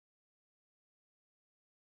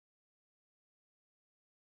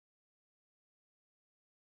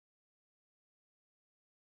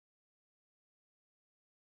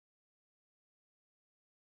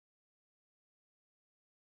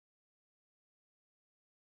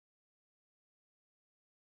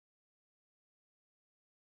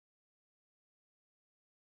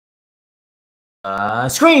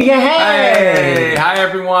Screen, yeah, hey! Hi,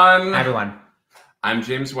 everyone. Hi, everyone. I'm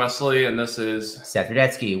James Wesley, and this is Seth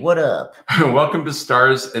Rudetsky. What up? Welcome to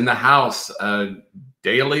Stars in the House, a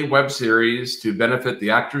daily web series to benefit the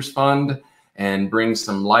Actors Fund and bring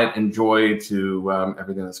some light and joy to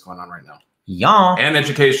everything that's going on right now. Yeah. And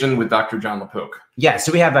education with Dr. Jon LaPook. Yeah,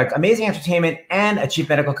 so we have like amazing entertainment and a chief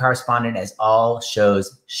medical correspondent, as all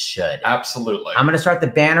shows should. Absolutely. I'm going to start the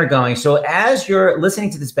banner going. So as you're listening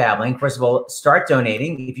to this babbling, first of all, start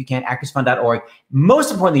donating if you can, actorsfund.org.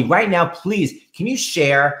 Most importantly, right now, please, can you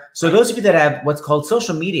share? So those of you that have what's called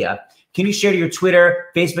social media, can you share to your Twitter,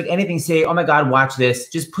 Facebook, anything, say, oh my God, watch this.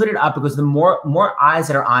 Just put it up, because the more eyes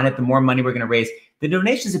that are on it, the more money we're going to raise. The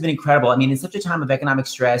donations have been incredible. I mean, in such a time of economic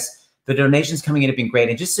stress, the donations coming in have been great.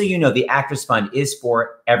 And just so you know, the Actors Fund is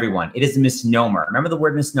for everyone. It is a misnomer. Remember the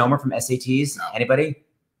word misnomer from SATs? No. Anybody?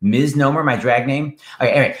 Misnomer, my drag name?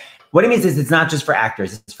 Okay, anyway. What it means is it's not just for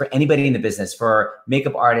actors. It's for anybody in the business, for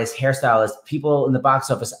makeup artists, hairstylists, people in the box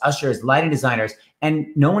office, ushers, lighting designers, and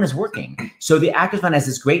no one is working. So the Actors Fund has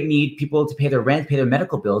this great need, people to pay their rent, pay their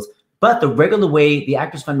medical bills. But the regular way the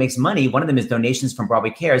Actors Fund makes money, one of them is donations from Broadway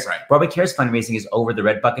Cares. Right. Broadway Cares fundraising is over. The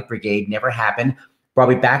Red Bucket Brigade never happened.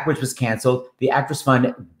 Broadway Backwards was canceled. The Actors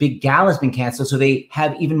Fund Big Gala has been canceled. So they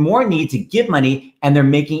have even more need to give money, and they're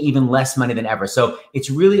making even less money than ever. So it's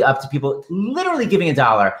really up to people. Literally giving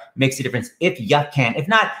 $1 makes a difference if you can. If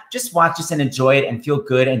not, just watch this and enjoy it and feel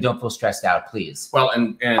good and don't feel stressed out, please. Well,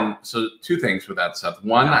 and so two things with that, Seth.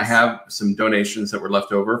 One, nice. I have some donations that were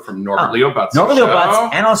left over from Norbert Leo Butz. Norbert Leo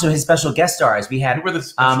Butz, and also his special guest stars. We had, who were the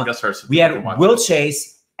special guest stars? We had Will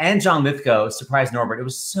Chase and John Lithgow surprised Norbert. It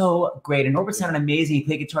was so great. And Norbert sounded amazing. He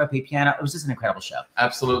played guitar, played piano. It was just an incredible show.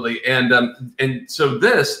 Absolutely. And so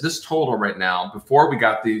this total right now, before we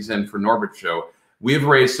got these in for Norbert's show, we have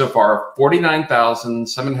raised so far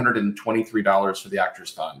 $49,723 for the Actors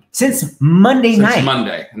Fund. Since Monday night. Since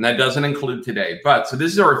Monday. And that doesn't include today. But so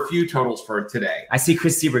these are a few totals for today. I see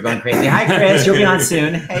Chris Sieber going crazy. Hi, Chris. You'll be on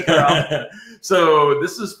soon. Hey, girl. So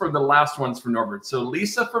this is for the last ones for Norbert. So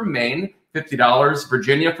Lisa from Maine, $50.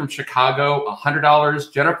 Virginia from Chicago,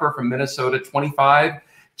 $100. Jennifer from Minnesota, $25.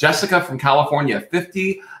 Jessica from California,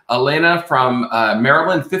 $50. Elena from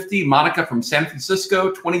Maryland, $50. Monica from San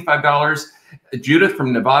Francisco, $25. Judith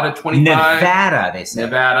from Nevada, $25. Nevada, they said.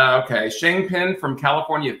 Nevada, okay. Shane Pin from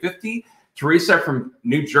California, $50. Teresa from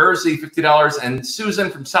New Jersey, $50. And Susan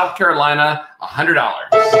from South Carolina,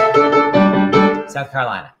 $100. South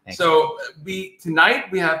Carolina. So tonight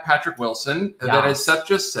we have Patrick Wilson, that as Seth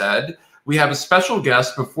just said. We have a special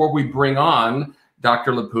guest before we bring on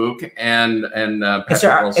Dr. LaPook and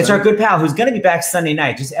Patrick Wilson. It's our good pal who's going to be back Sunday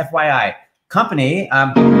night. Just FYI. Company.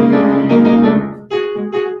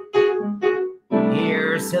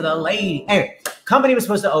 Here's to the lady. Anyway, Company was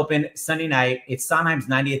supposed to open Sunday night. It's Sondheim's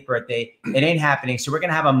 90th birthday. It ain't happening. So we're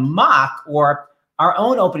going to have a mock or our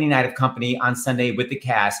own opening night of Company on Sunday with the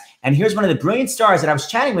cast. And here's one of the brilliant stars that I was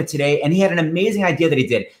chatting with today, and he had an amazing idea that he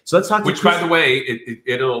did. So let's talk to Which, by the way,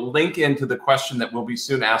 it'll link into the question that we'll be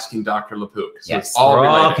soon asking Dr. LaPook. So yes, we're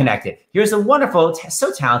all connected. Here's a wonderful,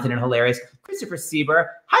 so talented and hilarious Christopher Sieber.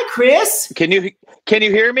 Hi, Chris. Can you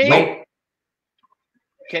hear me? Wait.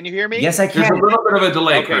 Can you hear me? Yes, I can. There's a little bit of a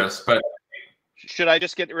delay, okay. Chris, but should I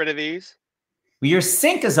just get rid of these? Well, your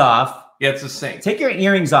sync is off. Yeah, it's a sync. Take your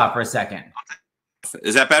earrings off for a second.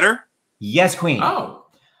 Is that better? Yes, Queen. Oh.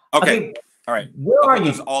 Okay. All right. Where are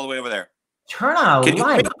you? All the way over there. Turn on a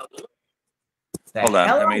light. Hold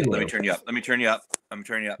on. Let me turn you up. Let me turn you up. I'm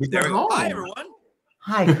turning you up. There we go. Hi, everyone.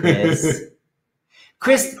 Hi, Chris.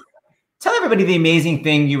 Chris, tell everybody the amazing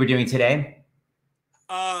thing you were doing today.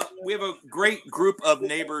 We have a great group of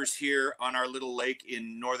neighbors here on our little lake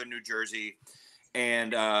in northern New Jersey.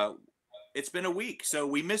 And it's been a week, so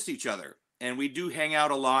we missed each other. And we do hang out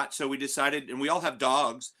a lot, so we decided, and we all have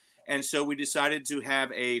dogs, and so we decided to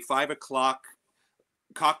have a 5 o'clock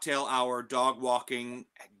cocktail hour, dog walking,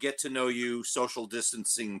 get to know you, social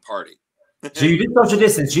distancing party. So you did social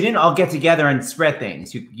distance. You didn't all get together and spread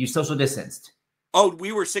things. You social distanced. Oh,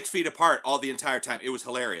 we were 6 feet apart all the entire time. It was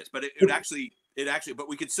hilarious, but it actually, but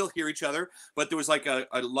we could still hear each other. But there was like a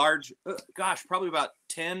large, gosh, probably about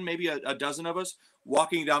 10, maybe a dozen of us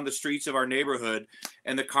walking down the streets of our neighborhood,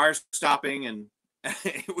 and the cars stopping, and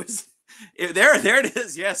there it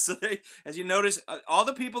is. Yes. So as you notice, all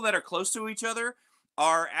the people that are close to each other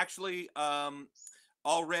are actually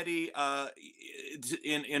already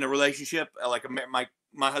in a relationship. Like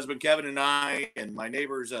my husband Kevin and I, and my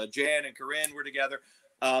neighbors Jan and Corinne were together.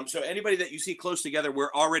 So anybody that you see close together,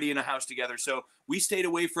 we're already in a house together. So we stayed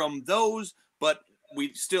away from those, but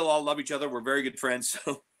we still all love each other. We're very good friends.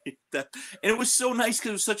 So and it was so nice because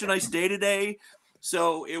it was such a nice day today.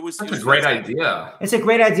 So it was. That's a great idea. It's a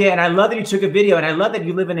great idea, and I love that you took a video, and I love that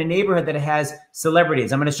you live in a neighborhood that has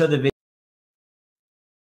celebrities. I'm going to show the video.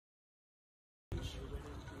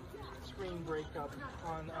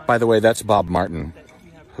 By the way, that's Bob Martin,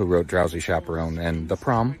 who wrote Drowsy Chaperone and The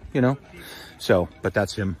Prom, you know. So, but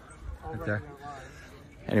that's him right there.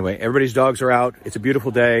 Anyway, everybody's dogs are out. It's a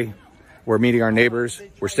beautiful day. We're meeting our neighbors.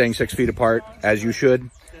 We're staying 6 feet apart, as you should.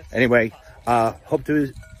 Anyway, hope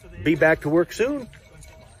to be back to work soon.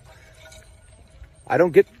 I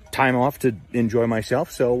don't get time off to enjoy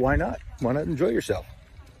myself, so why not? Why not enjoy yourself?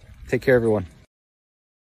 Take care, everyone.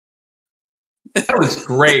 That was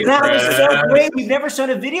great. That was so great. We've never shown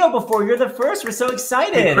a video before. You're the first. We're so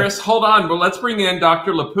excited. Hey, Chris, hold on. But let's bring in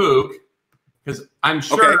Dr. LaPook, because I'm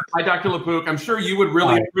sure, hi, Dr. LaPook, I'm sure you would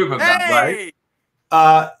really approve of that, right?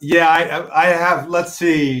 Yeah, I have, let's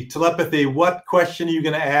see, telepathy. What question are you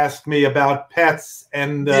going to ask me about pets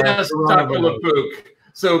and yes, Dr. LaPook.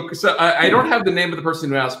 So I don't have the name of the person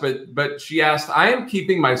who asked, but she asked, I am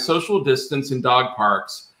keeping my social distance in dog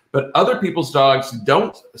parks, but other people's dogs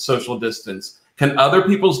don't social distance. Can other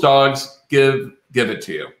people's dogs give it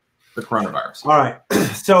to you, the coronavirus? All right.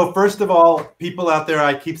 So first of all, people out there,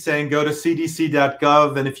 I keep saying go to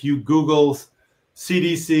cdc.gov, and if you Google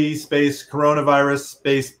CDC space coronavirus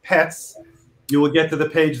space pets, you will get to the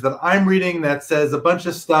page that I'm reading that says a bunch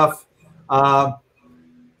of stuff.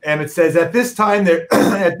 And it says at this time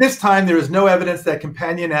there is no evidence that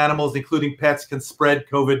companion animals, including pets, can spread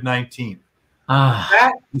COVID-19.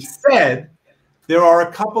 That said, there are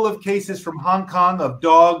a couple of cases from Hong Kong of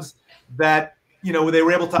dogs that, you know, they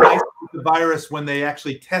were able to isolate the virus when they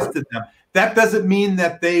actually tested them. That doesn't mean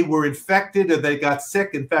that they were infected or they got sick.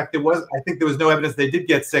 In fact, I think there was no evidence they did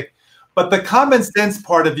get sick. But the common sense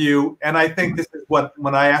part of you, and I think this is what,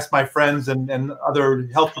 when I ask my friends and other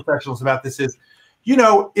health professionals about this is, you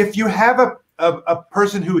know, if you have a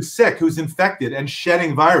person who is sick, who's infected and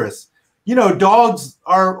shedding virus, you know, dogs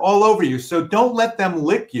are all over you. So don't let them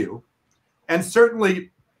lick you. And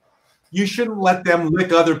certainly you shouldn't let them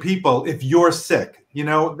lick other people if you're sick. You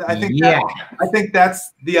know, I think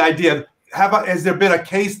that's the idea. Has there been a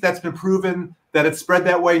case that's been proven that it spread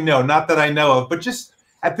that way? No, not that I know of. But just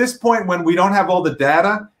at this point, when we don't have all the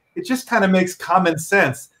data, it just kind of makes common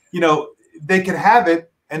sense. You know, they could have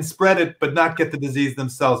it and spread it, but not get the disease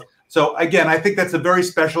themselves. So again, I think that's a very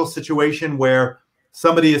special situation where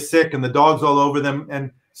somebody is sick and the dog's all over them.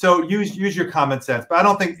 And so use your common sense. But I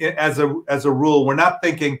don't think as a rule, we're not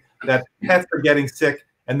thinking that pets are getting sick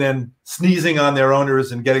and then sneezing on their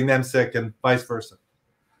owners and getting them sick and vice versa.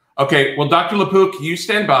 Okay, well, Dr. LaPook, you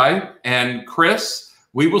stand by. And Chris,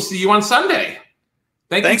 we will see you on Sunday.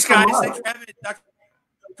 Thanks, guys. Much. Thanks for having me, Dr.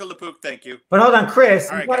 LaPook. Thank you. But hold on, Chris.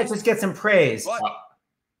 All right, you want to just get some praise. What?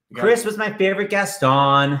 Chris was my favorite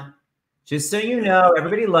Gaston. Just so you know,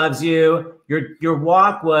 everybody loves you. Your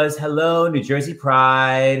walk was hello, New Jersey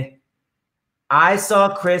Pride. I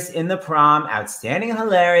saw Chris in the prom, outstanding and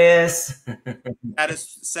hilarious. That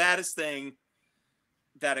is the saddest thing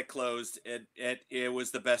that it closed. It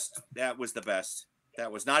was the best. That was the best.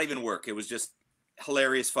 That was not even work. It was just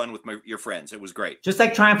hilarious fun with your friends. It was great. Just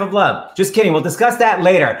like Triumph of Love. Just kidding. We'll discuss that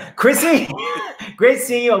later. Chrissy, great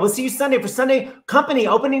seeing you. We'll see you Sunday for Sunday Company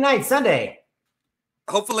opening night Sunday.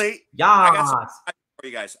 Hopefully. Yeah. I got some for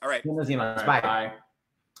you guys. All right. Bye.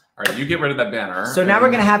 All right, you get rid of that banner. So now we're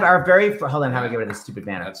going to have our hold on, how do I get rid of this stupid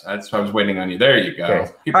banner? That's why I was waiting on you. There you go.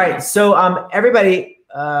 Okay. All right, so everybody,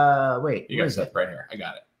 wait. You got stuff right here. I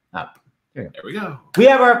got it. Oh, there we go. We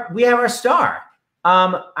have our star.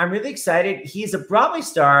 I'm really excited. He's a Broadway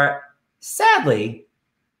star. Sadly,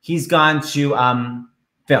 he's gone to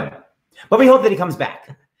film, but we hope that he comes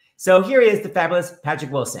back. So here he is, the fabulous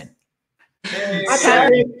Patrick Wilson. Hey, hi,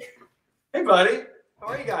 Patrick. Hey, buddy. How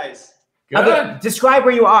are you guys? Good. Okay, describe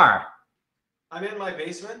where you are. I'm in my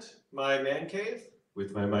basement, my man cave,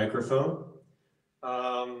 with my microphone.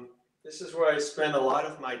 This is where I spend a lot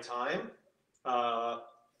of my time.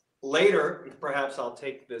 Later, perhaps I'll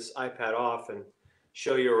take this iPad off and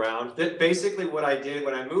show you around. Basically, what I did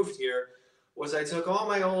when I moved here was I took all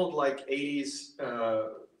my old like 80s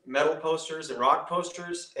metal posters and rock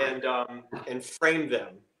posters and framed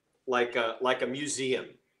them like a museum.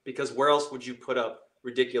 Because where else would you put up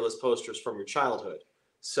ridiculous posters from your childhood?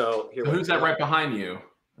 So here. So who's that right behind you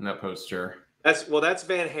in that poster? That's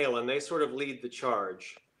Van Halen. They sort of lead the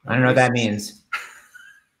charge. I don't know what that means.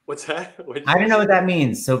 What's that? I don't know what that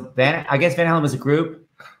means. So I guess Van Halen was a group.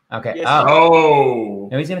 Okay. Yes. Oh.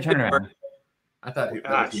 No, he's gonna turn around. I thought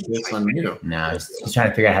he did this on you. No, he's trying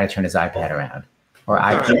to figure out how to turn his iPad around or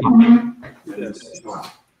iPad.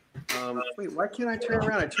 Right. Wait, why can't I turn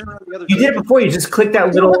around? I turn around the other. You did it before. You just clicked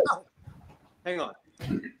that little. Hang on.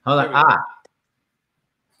 Hold on.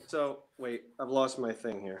 So wait, I've lost my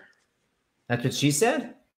thing here. That's what she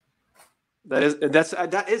said?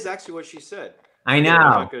 That is actually what she said. I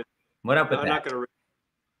know. What up with that? I'm not going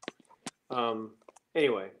to.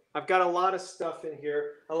 Anyway, I've got a lot of stuff in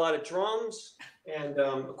here, a lot of drums and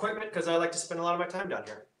equipment because I like to spend a lot of my time down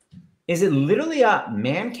here. Is it literally a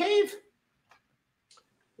man cave?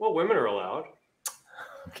 Well, women are allowed.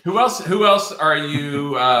 Who else are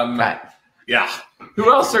you? Right. Yeah.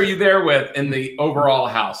 Who else are you there with in the overall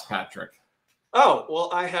house, Patrick? Oh, well,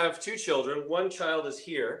 I have 2 children. One child is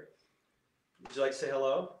here. Would you like to say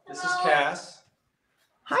hello? This is Cass.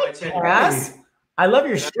 Hi, Cass. I love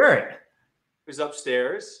your shirt. Who's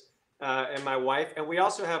upstairs, and my wife. And we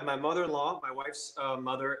also have my mother-in-law, my wife's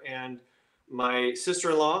mother, and my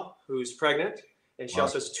sister-in-law, who's pregnant, and she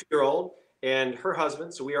also has a 2-year-old, and her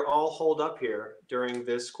husband. So we are all holed up here during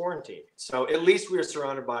this quarantine. So at least we are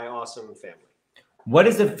surrounded by awesome family. What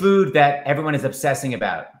is the food that everyone is obsessing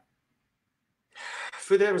about?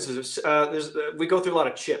 Food that we go through a lot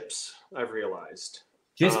of chips, I've realized.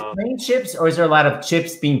 Just plain chips, or is there a lot of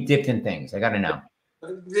chips being dipped in things? I got to know.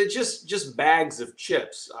 They're just bags of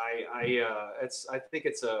chips. I think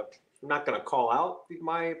it's a. I'm not going to call out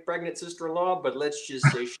my pregnant sister-in-law, but let's just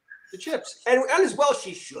say the chips, and as well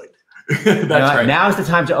she should. That's right. Now is the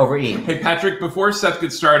time to overeat. Hey, Patrick, before Seth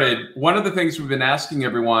gets started, one of the things we've been asking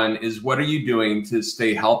everyone is, what are you doing to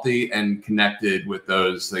stay healthy and connected with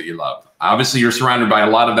those that you love? Obviously, you're surrounded by a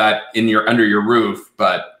lot of that under your roof,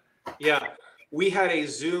 but yeah, we had a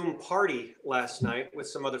Zoom party last night with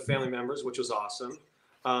some other family members, which was awesome.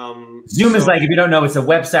 Zoom is like, if you don't know, it's a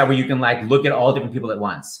website where you can like look at all different people at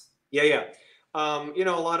once. Yeah. You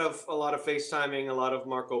know, a lot of FaceTiming, a lot of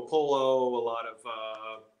Marco Polo, a lot of.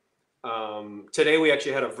 Today we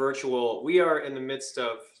actually had a virtual. We are in the midst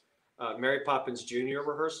of Mary Poppins Jr.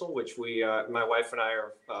 rehearsal, which my wife and I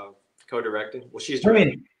are co-directing. Well, she's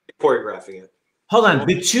choreographing it. Hold on,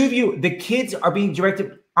 the 2 of you, the kids are being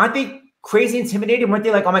directed. Aren't they crazy intimidated? Weren't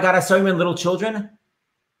they like, oh my God, I saw you in Little Children?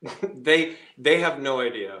 They have no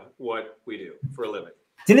idea what we do for a living.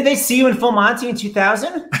 Didn't they see you in Full Monty in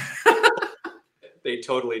 2000? They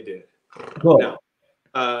totally did. Cool. No.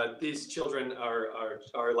 These children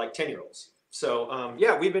are like 10-year-olds. So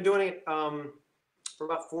yeah, we've been doing it for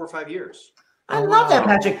about 4 or 5 years. I love that,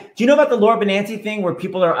 Patrick. Do you know about the Laura Benanti thing where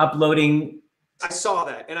people are uploading? I saw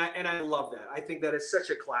that, and I love that. I think that is such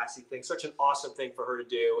a classy thing, such an awesome thing for her to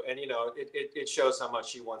do, and you know, it shows how much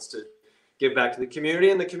she wants to give back to the community,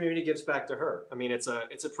 and the community gives back to her. I mean, it's a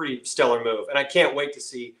pretty stellar move, and I can't wait to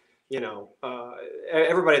see, you know,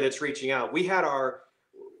 everybody that's reaching out. We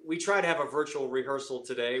tried to have a virtual rehearsal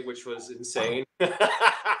today, which was insane.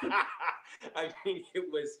 I mean,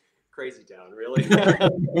 it was crazy town, really.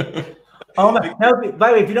 Oh my! No, by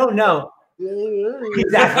the way, if you don't know,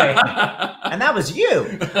 exactly, and that was you.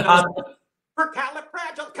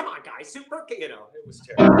 Supercalifragilistic. Come on, guys, you know, it was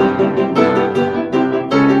terrible.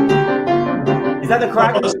 Is that the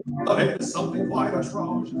crack? Something quite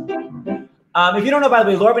atrocious. If you don't know, by the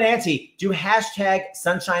way, Laura Benanti do hashtag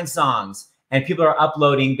Sunshine Songs, and people are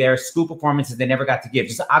uploading their school performances they never got to give,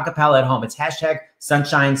 just a cappella at home. It's hashtag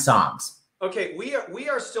Sunshine Songs. Okay, we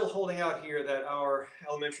are still holding out here that our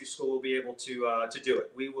elementary school will be able to do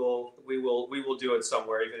it. We will do it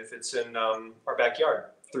somewhere, even if it's in our backyard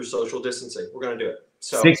through social distancing. We're going to do it.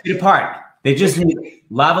 So 6 feet apart. They just need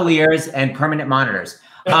lavaliers and permanent monitors.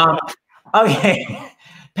 Okay,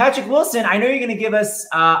 Patrick Wilson, I know you're going to give us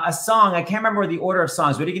a song. I can't remember the order of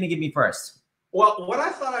songs. What are you going to give me first? Well, what I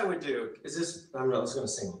thought I would do is this. I was going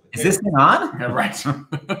to sing. Is this thing on? Yeah, right.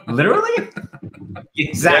 Literally?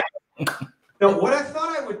 Exactly. No, what I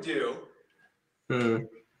thought I would do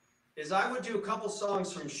is I would do a couple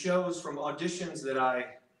songs from shows, from auditions that I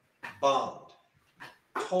bombed.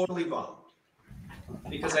 Totally bombed.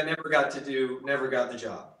 Because I never got the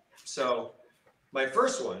job. So my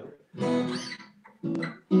first one, can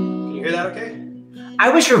you hear that okay? I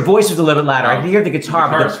wish your voice was a little bit louder. I can hear the guitar.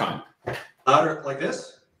 Guitar's fine. Louder, like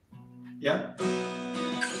this? Yeah?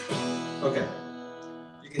 Okay.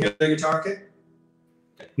 You can hear the guitar okay?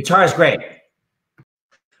 Guitar is great.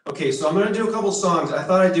 Okay, so I'm going to do a couple songs. I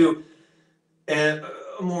thought I'd do a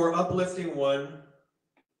more uplifting one,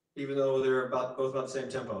 even though they're both about the same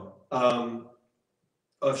tempo,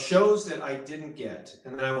 of shows that I didn't get.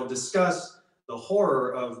 And then I will discuss the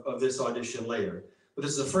horror of this audition later. But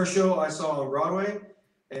this is the first show I saw on Broadway,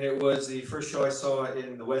 and it was the first show I saw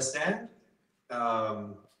in the West End.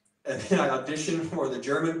 And then I auditioned for the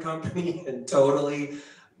German company and totally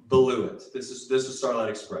blew it. This was Starlight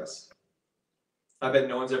Express. I bet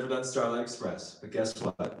no one's ever done Starlight Express, but guess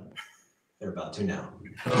what? They're about to now.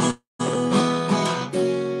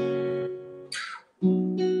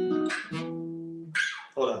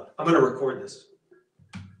 I'm going to record this.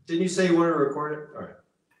 Didn't you say you wanted to record it? All right.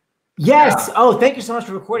 Yes. Yeah. Oh, thank you so much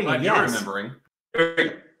for recording it. Glad Yes. you're remembering. There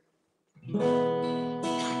you go.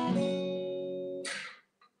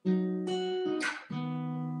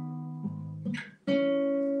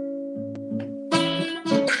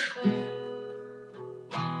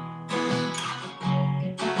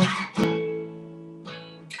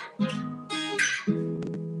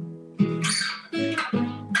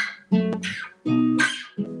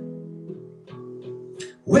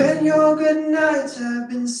 When your good nights have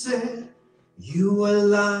been said, you are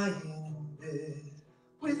lying in bed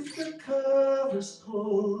with the covers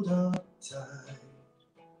pulled up tight.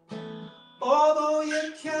 Although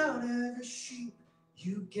you count every sheep,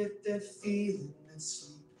 you get that feeling that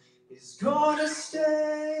sleep is gonna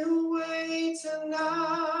stay away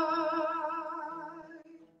tonight.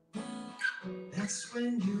 That's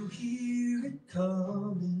when you hear it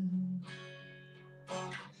coming.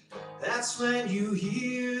 That's when you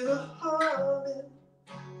hear the humming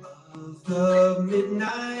of the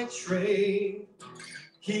midnight train.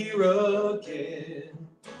 Here again,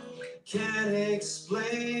 can't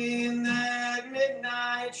explain that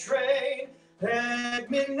midnight train. That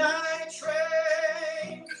midnight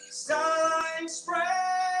train, Starlight Express.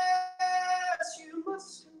 You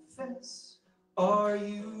must confess, are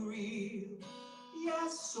you real?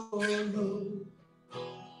 Yes or no?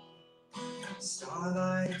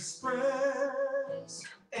 Starlight Express,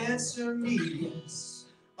 answer me yes.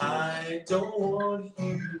 I don't want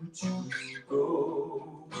you to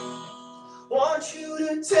go. Want you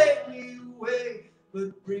to take me away,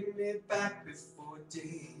 but bring me back before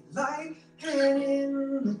daylight and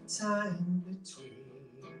in the time between.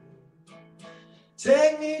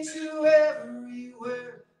 Take me to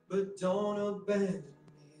everywhere, but don't abandon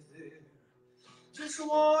me there. Just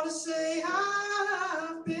want to say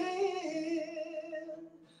I've been.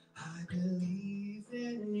 I believe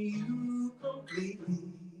in you completely.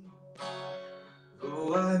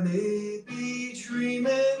 Though I may be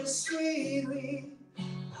dreaming sweetly,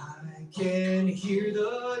 I can hear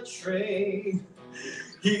the train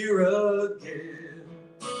here again.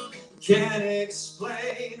 Can't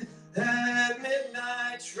explain that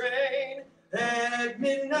midnight train, that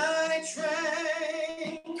midnight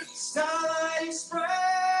train. Starlight Express,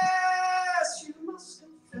 you must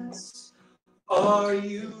confess, are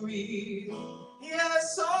you real?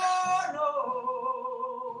 Yes or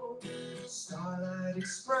no? Starlight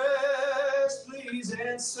Express, please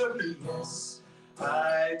answer me yes.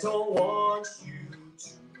 I don't want you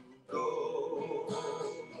to go.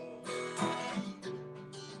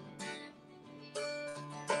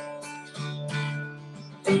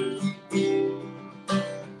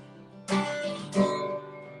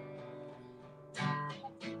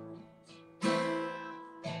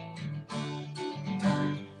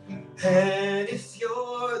 And if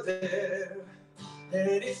you're there,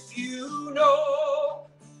 and if you know,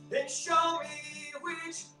 then show me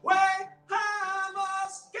which way I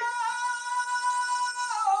must go.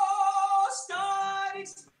 Starlight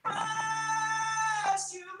Express,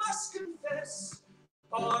 you must confess,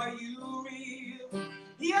 are you real?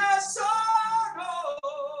 Yes or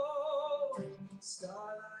no?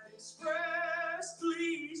 Starlight Express,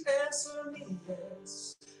 please answer me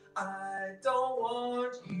yes. I don't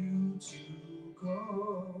want you to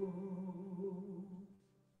go.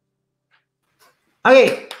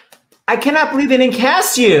 Okay, I cannot believe they didn't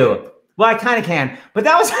cast you. Well, I kind of can, but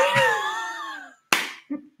that was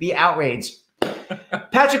the outrage.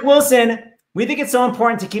 Patrick Wilson, we think it's so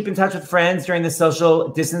important to keep in touch with friends during the social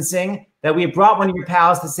distancing that we brought one of your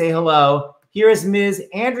pals to say hello. Here is Ms.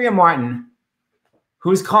 Andrea Martin,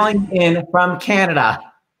 who's calling in from Canada.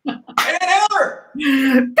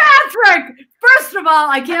 Patrick, first of all,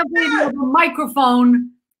 I can't believe you have a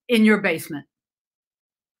microphone in your basement.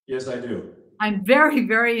 Yes, I do. I'm very,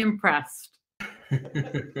 very impressed.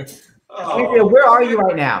 Andrea, where are you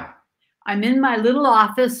right now? I'm in my little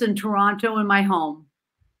office in Toronto in my home.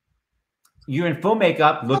 You're in full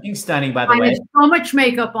makeup, looking stunning, by the I way. have so much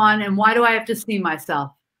makeup on, and why do I have to see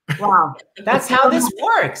myself? Wow. That's how this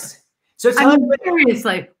works. So I mean,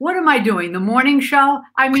 seriously, what am I doing? The morning show?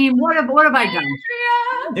 I mean, what have I done?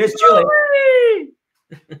 There's Julie.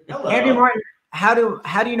 Hello. Andrea Martin, how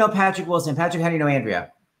do you know Patrick Wilson? Patrick, how do you know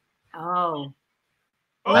Andrea? Oh.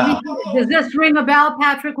 Let me. Does this ring a bell,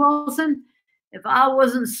 Patrick Wilson? If I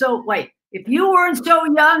wasn't so if you weren't so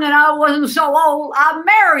young and I wasn't so old, I'd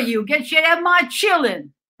marry you. Get you to have my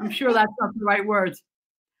chillin'. I'm sure that's not the right words.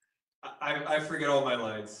 I forget all my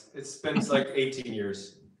lines. It's been like 18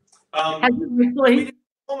 years. Really? We did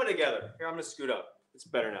Oklahoma together. Here, I'm going to scoot up. It's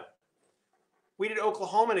better now. We did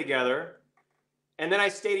Oklahoma together, And then I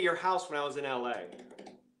stayed at your house when I was in LA.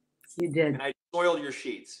 You did. And I soiled your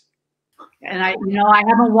sheets. And I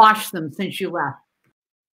haven't washed them since you left.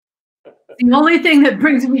 The only thing that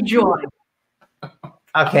brings me joy.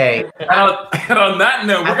 Okay. And on that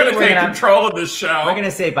note, we're going to take control of this show. We're going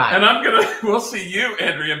to say bye. And we'll see you,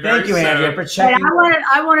 Andrea, very Thank you, soon. Andrea, for checking.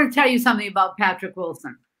 I want to tell you something about Patrick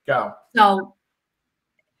Wilson. Go. So,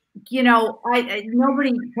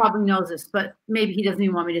 nobody probably knows this, but maybe he doesn't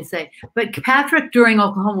even want me to say. But Patrick during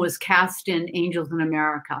Oklahoma was cast in Angels in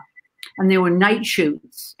America, and there were night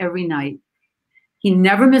shoots every night. He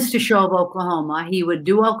never missed a show of Oklahoma. He would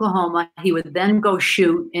do Oklahoma. He would then go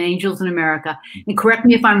shoot in Angels in America. And correct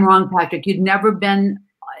me if I'm wrong, Patrick, you'd never been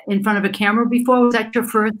in front of a camera before? Was that your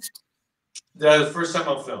first? The first time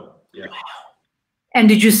on film, yeah. And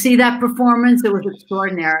did you see that performance? It was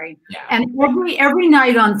extraordinary. Yeah. And every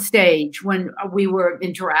night on stage when we were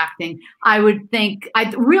interacting, I would think, I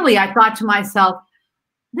thought to myself,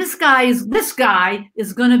 this guy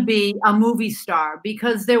is going to be a movie star,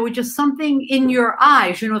 because there was just something in your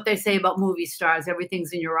eyes. You know what they say about movie stars,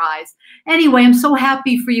 everything's in your eyes. Anyway, I'm so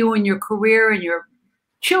happy for you and your career and your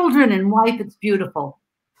children and wife. It's beautiful.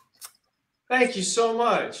 Thank you so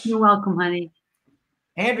much. You're welcome, honey.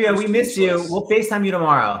 Andrea, we miss you. We'll FaceTime you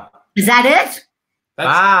tomorrow. Is that it?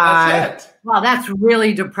 That's it. Wow, that's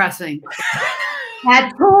really depressing.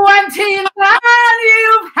 At 29,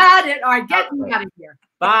 you've had it. All right, get me out of here.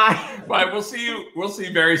 Bye. Bye. We'll see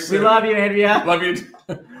you very soon. We love you, Andrea. Love you.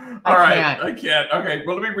 All right. I can't. Okay.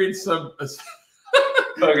 Well, let me read some.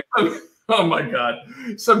 Okay. Oh my God.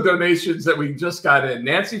 Some donations that we just got in.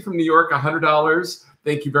 Nancy from New York, $100.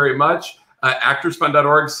 Thank you very much.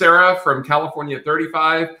 Actorsfund.org. Sarah from California,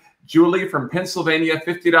 $35. Julie from Pennsylvania,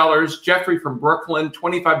 $50. Jeffrey from Brooklyn,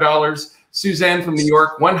 $25. Suzanne from New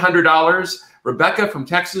York, $100. Rebecca from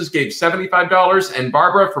Texas gave $75, and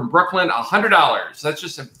Barbara from Brooklyn, $100. That's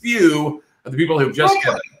just a few of the people who've just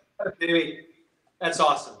given. Baby, that's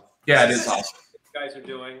awesome. Yeah, it is awesome. What you guys are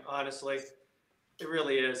doing, honestly, it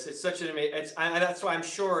really is. It's such an amazing. That's why I'm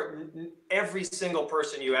sure every single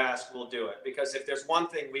person you ask will do it, because if there's one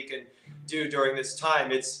thing we can do during this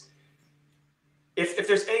time, it's if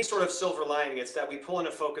there's any sort of silver lining, it's that we pull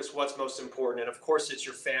into focus what's most important, and of course, it's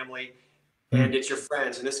your family. And it's your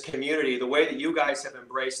friends in this community. The way that you guys have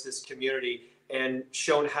embraced this community and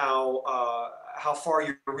shown how far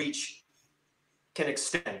your reach can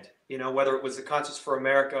extend. Whether it was the Concerts for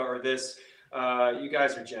America or this, you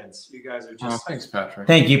guys are gents. You guys are just. Oh, thanks, Patrick.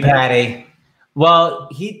 Thank you, Patty. Well,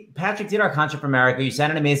 Patrick did our Concert for America. You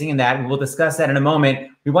sounded amazing in that, and we'll discuss that in a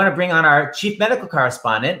moment. We want to bring on our chief medical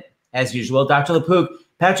correspondent, as usual, Dr. LaPook.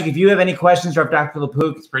 Patrick, if you have any questions for Dr.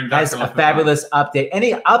 LaPook, has a fabulous update.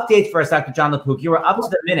 Any updates for us, Dr. Jon LaPook? You were up to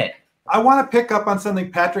the minute. I want to pick up on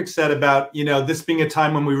something Patrick said about, this being a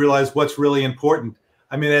time when we realize what's really important.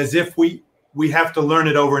 I mean, as if we have to learn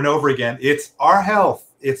it over and over again. It's our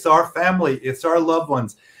health. It's our family. It's our loved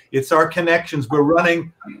ones. It's our connections. We're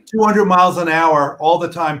running 200 miles an hour all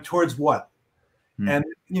the time towards what? And,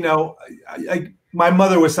 my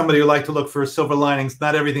mother was somebody who liked to look for silver linings.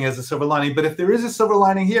 Not everything has a silver lining, but if there is a silver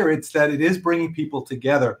lining here, it's that it is bringing people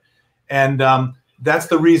together. And that's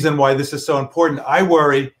the reason why this is so important. I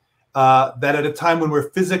worry that at a time when we're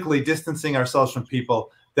physically distancing ourselves from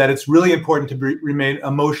people, that it's really important to remain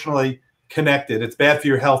emotionally connected. It's bad for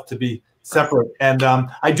your health to be separate. And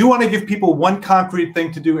I do want to give people one concrete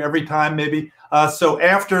thing to do every time, maybe. So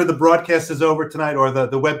after the broadcast is over tonight, or the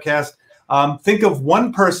webcast, think of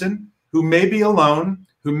one person who may be alone,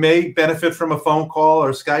 who may benefit from a phone call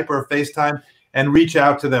or Skype or FaceTime, and reach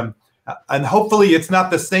out to them. And hopefully it's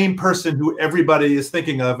not the same person who everybody is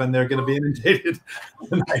thinking of and they're going to be inundated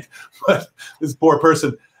tonight, but this poor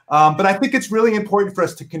person. But I think it's really important for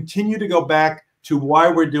us to continue to go back to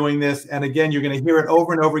why we're doing this. And again, you're going to hear it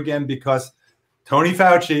over and over again, because Tony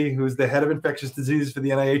Fauci, who's the head of infectious diseases for the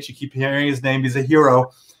NIH, you keep hearing his name, he's a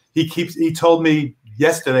hero. He told me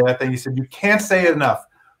yesterday, I think, he said, you can't say it enough.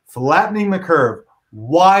 Flattening the curve.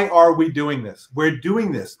 Why are we doing this? We're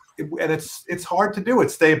doing this, and it's hard to do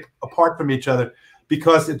it. Stay apart from each other,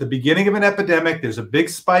 because at the beginning of an epidemic, there's a big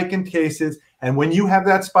spike in cases, and when you have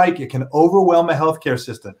that spike, it can overwhelm a healthcare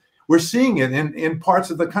system. We're seeing it in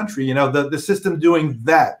parts of the country. The system doing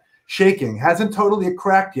that, shaking, hasn't totally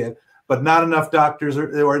cracked yet, but not enough doctors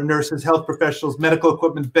or nurses, health professionals, medical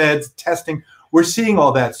equipment, beds, testing. We're seeing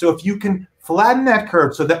all that. So if you can flatten that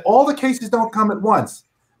curve so that all the cases don't come at once,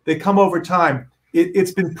 they come over time.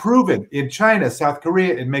 It's been proven in China, South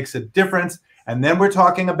Korea, it makes a difference. And then we're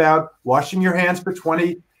talking about washing your hands for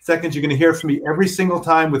 20 seconds. You're going to hear from me every single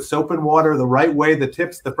time with soap and water, the right way, the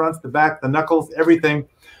tips, the fronts, the back, the knuckles, everything.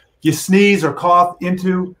 You sneeze or cough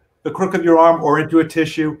into the crook of your arm or into a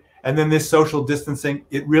tissue. And then this social distancing,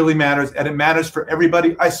 it really matters. And it matters for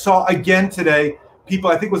everybody. I saw again today, people,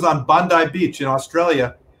 I think it was on Bondi Beach in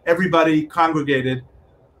Australia, everybody congregated.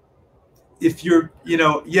 If you're,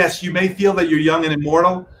 yes, you may feel that you're young and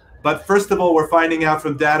immortal, but first of all, we're finding out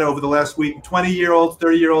from data over the last week, 20-year-olds,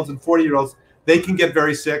 30-year-olds, and 40-year-olds, they can get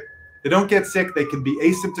very sick. They don't get sick. They can be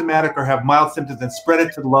asymptomatic or have mild symptoms and spread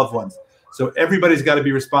it to the loved ones. So everybody's got to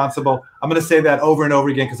be responsible. I'm going to say that over and over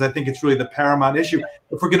again because I think it's really the paramount issue.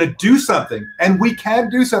 If we're going to do something, and we can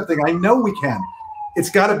do something, I know we can, it's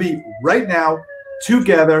got to be right now,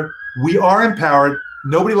 together. We are empowered.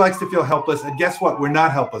 Nobody likes to feel helpless. And guess what? We're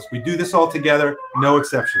not helpless. We do this all together, no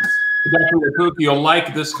exceptions. Dr. LaPook, you'll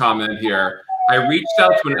like this comment here. I reached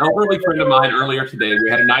out to an elderly friend of mine earlier today. We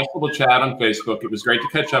had a nice little chat on Facebook. It was great to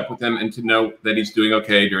catch up with him and to know that he's doing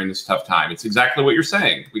okay during this tough time. It's exactly what you're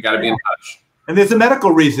saying. We got to be in touch. And there's a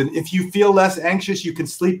medical reason. If you feel less anxious, you can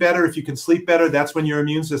sleep better. If you can sleep better, that's when your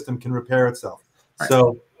immune system can repair itself. Right.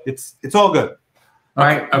 So it's all good. All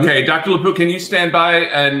right. Okay, Dr. LaPook, can you stand by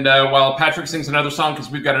and while Patrick sings another song, because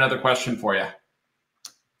we've got another question for you.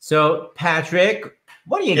 So, Patrick,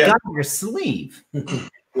 what do you got on your sleeve?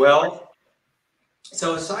 Well,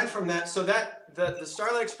 so aside from that, so that the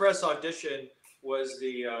Starlight Express audition was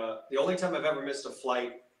the only time I've ever missed a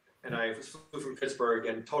flight, and I flew from Pittsburgh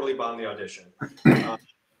and totally bombed the audition.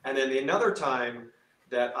 And then another time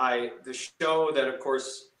that the show that, of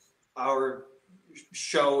course, our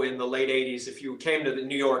show in the late 80s, if you came to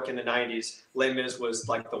New York in the 90s, Les Mis was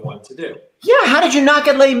like the one to do. Yeah, how did you not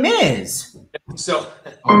get Les Mis? So,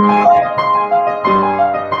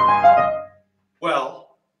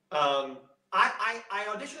 well, I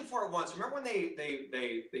auditioned for it once. Remember when they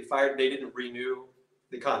fired? They didn't renew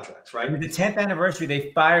the contracts, right? The 10th anniversary,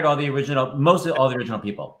 they fired mostly all the original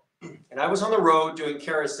people. And I was on the road doing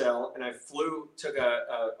Carousel, and I took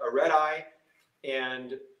a red eye,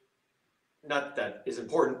 and not that is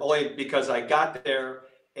important, only because I got there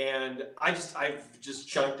and I just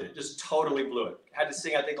chunked it, just totally blew it. Had to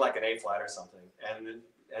sing, I think, like an A flat or something.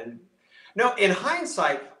 And no, in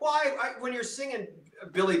hindsight, well, when you're singing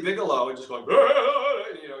Billy Bigelow and just going,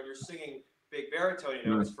 you're singing big baritone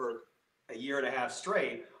notes for a year and a half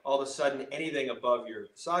straight, all of a sudden anything above your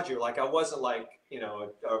Saggio, like I wasn't like,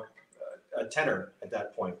 a tenor at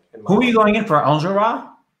that point. Who were you going in for, Enjolras?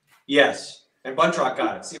 Yes, and Buntrock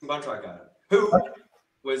got it. Stephen Buntrock got it. Who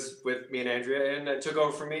was with me and Andrea and took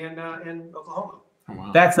over for me in Oklahoma. Oh,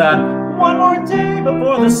 wow. That's one more day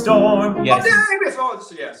before the storm. Yes. One day before the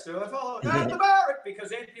storm. Yes. So I followed the barrack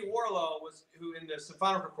because Anthony Warlow who in the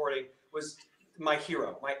symphonic recording was my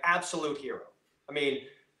hero, my absolute hero. I mean,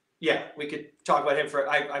 yeah, we could talk about him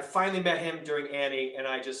I finally met him during Annie, and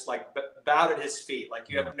I just like bowed at his feet. Like,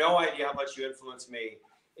 you have no idea how much you influenced me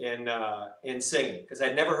in singing, because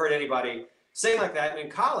I'd never heard anybody sing like that. And in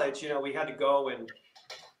college, we had to go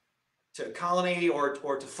to Colony or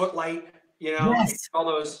to Footlight, yes. All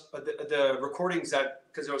those the recordings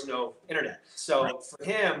because there was no internet. So for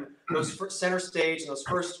him, those Center Stage and those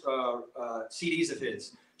first CDs of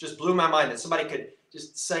his just blew my mind that somebody could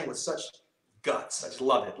just sing with such guts. I just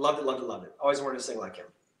loved it. Always wanted to sing like him.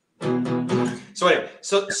 So anyway,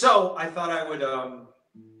 so I thought I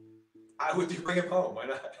would be bringing home. Why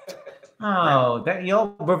not? Oh,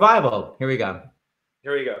 revival. Here we go.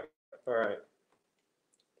 All right.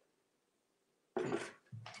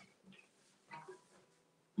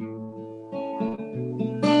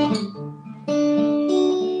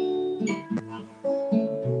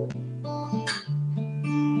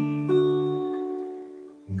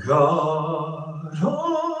 God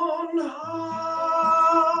on high,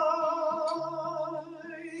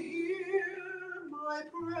 hear my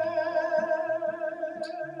prayer.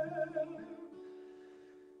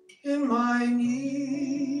 In my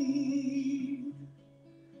need,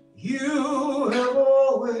 you have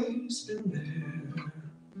always been there.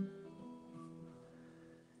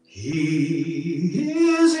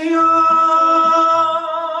 He is young,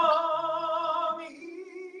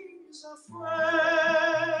 he's afraid.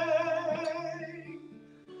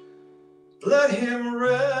 Let him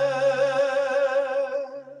rest,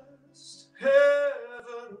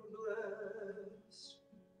 heaven blessed.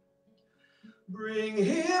 Bring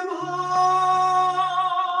him home,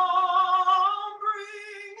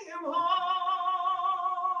 bring him home,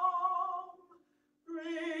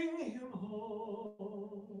 bring him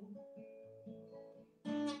home.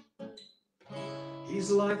 He's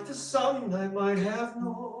like the son I might have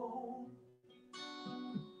known.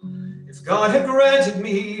 If God had granted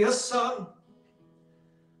me a son,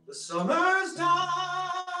 the summers die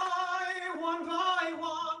one by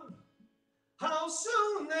one. How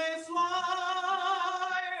soon they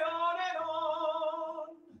fly,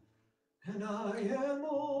 and I am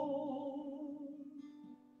old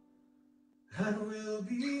and will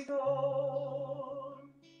be gone.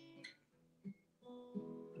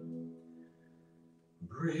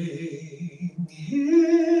 Bring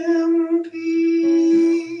him peace,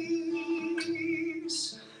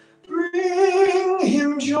 bring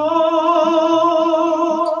him joy.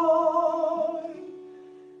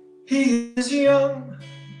 He is young,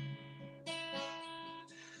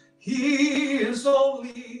 he is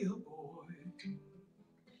only a boy.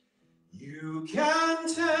 You can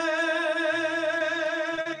take,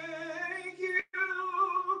 you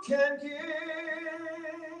can give.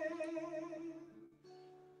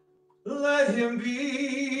 Let him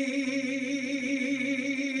be,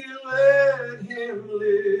 let him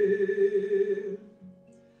live.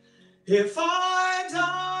 If I die,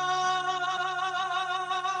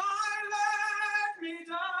 let me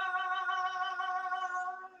die.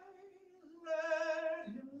 Let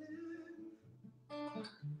him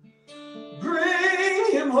live. Bring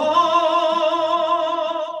him home.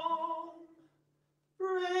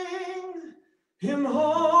 Bring him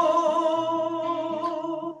home.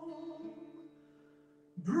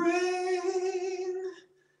 Bring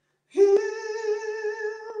him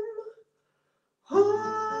home.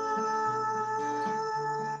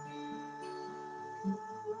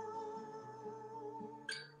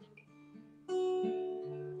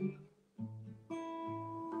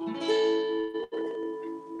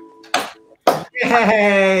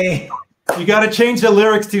 Hey, You got to change the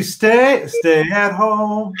lyrics to stay at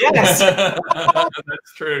home. yes,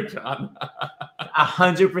 That's true, Jon.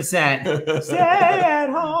 100%. Stay at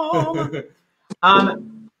home.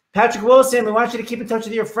 Patrick Wilson, we want you to keep in touch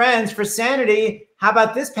with your friends for sanity. How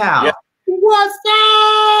about this, pal? Yeah. What's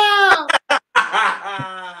up?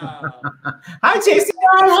 Hi, Jason.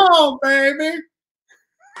 Come home, baby.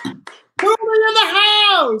 Put me in the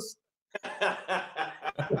house.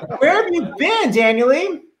 Where have you been,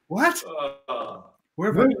 Danieley? What?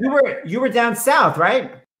 Where? You were down south,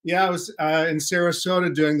 right? Yeah, I was in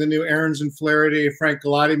Sarasota doing the new Aarons and Flaherty Frank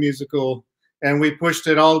Galati musical, and we pushed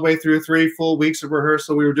it all the way through 3 full weeks of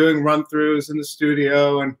rehearsal. We were doing run-throughs in the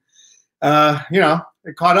studio, and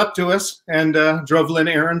it caught up to us, and drove Lynn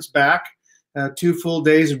Aarons back. 2 full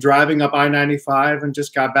days of driving up I-95, and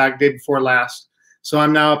just got back day before last. So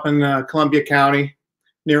I'm now up in Columbia County,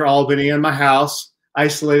 near Albany, in my house,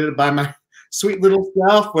 isolated by my sweet little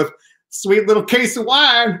self with sweet little case of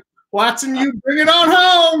wine, watching you bring it on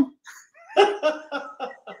home.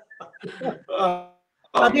 Man,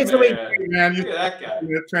 Look at that guy.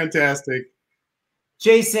 you're fantastic.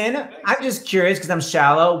 Jason, I'm just curious because I'm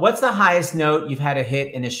shallow. What's the highest note you've had a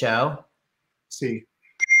hit in a show? See,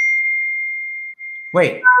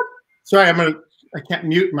 Wait, sorry, I can't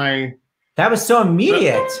mute my. that was so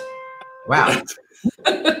immediate. Wow.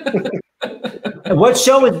 What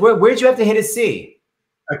show was, where'd you have to hit a C?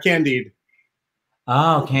 Candide.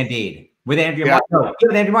 Oh, Candide. With Andrea Yeah. Martin. No,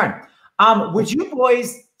 with Andrea Martin. Would you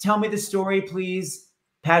boys tell me the story, please,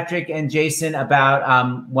 Patrick and Jason,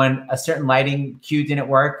 about when a certain lighting cue didn't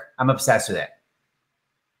work? I'm obsessed with it.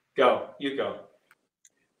 Go, you go.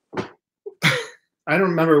 I don't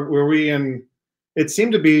remember, were we in, it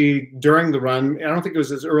seemed to be during the run. I don't think it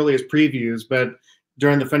was as early as previews, but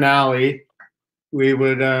during the finale, we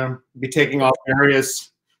would be taking off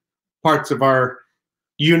various parts of our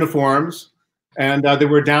uniforms, and they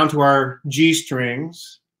were down to our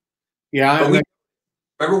G-strings. Yeah. And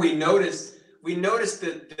Remember, we noticed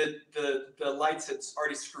that the lights had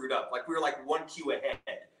already screwed up. Like we were like 1 cue ahead.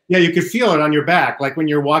 yeah, you could feel it on your back, like when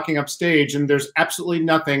you're walking up stage and there's absolutely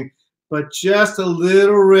nothing but just a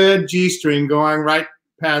little red G-string going right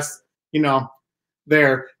past,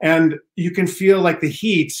 there. And you can feel like the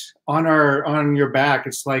heat on your back.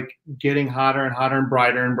 It's like getting hotter and hotter and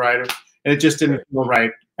brighter and brighter. And it just didn't feel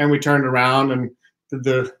right. And we turned around and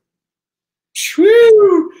the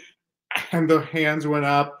hands went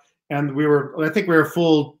up, and I think we were a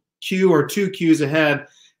full cue or 2 cues ahead.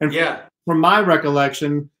 And Yeah. from my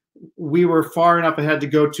recollection, we were far enough ahead to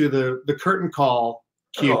go to the curtain call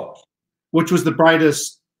cue, Oh. which was the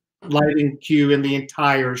brightest lighting cue in the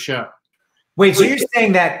entire show. Wait, so you're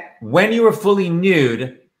saying that when you were fully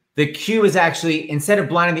nude, the cue is actually, instead of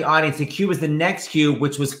blinding the audience, the cue was the next cue,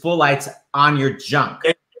 which was full lights on your junk.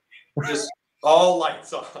 Just all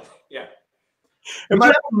lights on. Yeah. And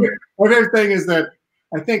my favorite thing is that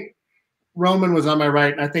I think Roman was on my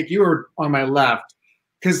right, and I think you were on my left,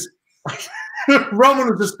 because Roman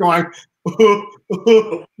was just going,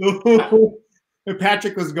 and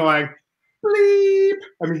Patrick was going, bleep.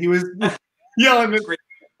 I mean, he was yelling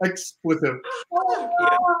expletive.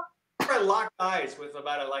 Yeah. I locked eyes with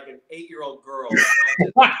about an 8-year-old girl.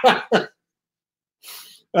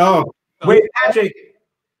 Oh, wait, Patrick,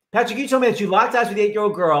 you told me that you locked eyes with the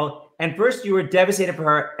 8-year-old girl, and first you were devastated for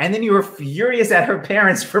her, and then you were furious at her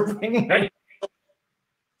parents for bringing her.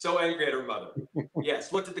 So angry at her mother.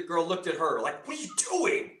 Yes, looked at the girl, looked at her, like, what are you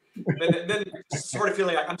doing? And then sort of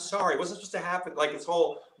feeling like, I'm sorry, it wasn't supposed to happen. Like this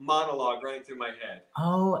whole monologue running through my head.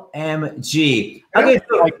 OMG. Okay,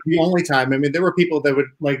 so like the only time. I mean, there were people that would,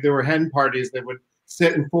 like, there were hen parties that would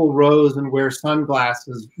sit in full rows and wear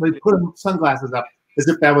sunglasses. They put sunglasses up as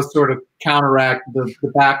if that was sort of counteract the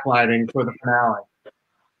backlighting for the finale.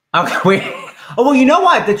 Okay, wait. Oh, well, you know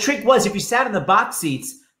what? The trick was if you sat in the box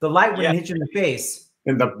seats, the light wouldn't hit you in the face.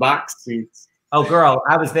 In the box seats. Oh, girl,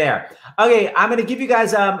 I was there. Okay, I'm going to give you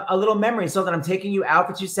guys a little memory so that I'm taking you out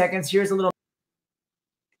for 2 seconds. Here's a little.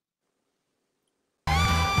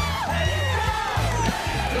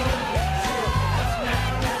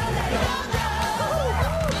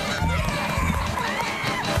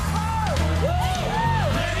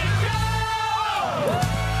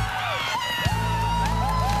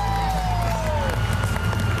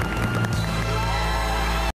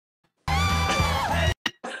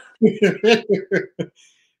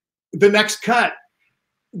 The next cut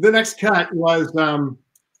was oh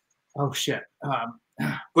shit.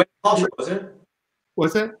 Gwyneth Paltrow, was it?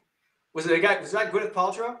 Was it? Was it a guy? Was that Gwyneth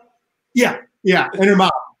Paltrow? Yeah, and her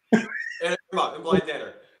mom. And her mom, and Blind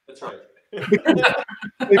Danner. That's right.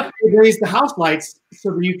 They raised the house lights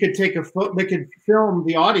so that you could take they could film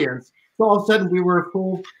the audience. So all of a sudden we were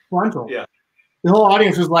full frontal. Yeah. The whole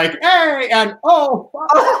audience was like, "Hey!" and "Oh,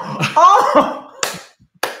 oh."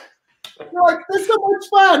 You're like, "This is so much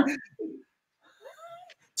fun."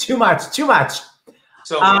 Too much.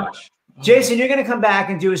 So much. Jason, you're going to come back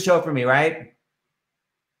and do a show for me, right?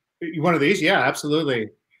 One of these? Yeah, absolutely.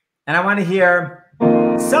 And I want to hear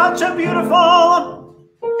such a beautiful.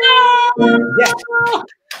 Yeah.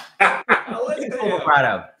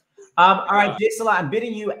 Vibrato. All right, Jason, I'm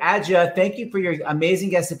bidding you adieu. Thank you for your amazing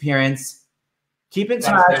guest appearance. Keep in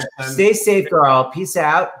touch. Stay safe, girl. Peace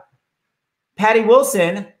out. Patty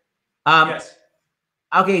Wilson. Yes.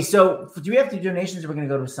 Okay, so do we have to do donations or we're going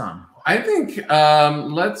to go to some? I think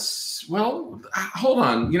hold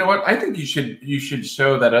on. You know what? I think you should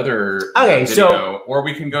show that other video, or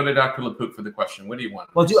we can go to Dr. LaPook for the question. What do you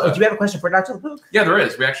want? Well, do you have a question for Dr. LaPook? Yeah, there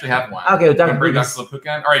is. We actually have one. Okay, well, Dr. Bring Dr. LaPook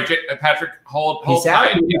in. All right, Patrick, hold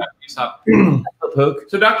tight. Yeah, peace out. LaPook.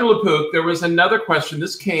 So, Dr. LaPook, there was another question.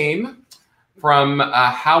 This came from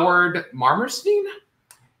Howard Marmerstein,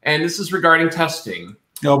 and this is regarding testing.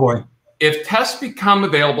 Oh boy. If tests become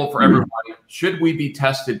available for everyone, should we be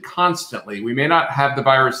tested constantly? We may not have the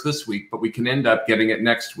virus this week, but we can end up getting it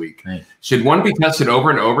next week. Right. Should one be tested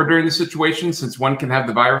over and over during the situation, since one can have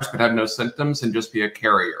the virus but have no symptoms and just be a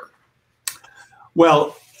carrier?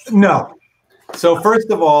 Well, no. So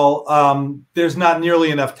first of all, there's not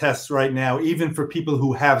nearly enough tests right now, even for people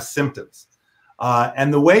who have symptoms.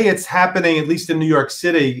 And the way it's happening, at least in New York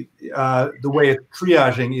City, the way it's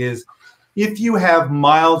triaging is, if you have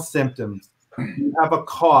mild symptoms, you have a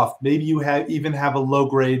cough, maybe you even have a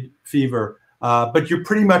low-grade fever, but you're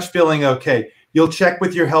pretty much feeling okay, you'll check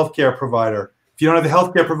with your healthcare provider. If you don't have a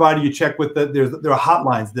healthcare provider, you check with there are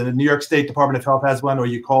hotlines. The New York State Department of Health has one, or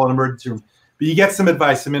you call an emergency room. But you get some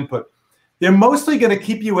advice, some input. They're mostly going to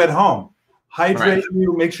keep you at home, hydrate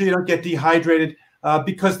you, make sure you don't get dehydrated,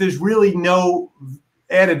 because there's really no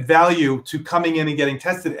added value to coming in and getting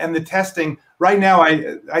tested. And the testing right now,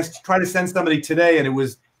 I tried to send somebody today, and it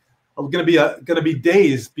was going to be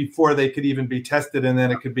days before they could even be tested, and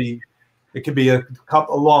then it could be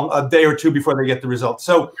a day or two before they get the results.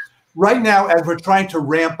 So right now, as we're trying to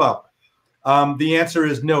ramp up, the answer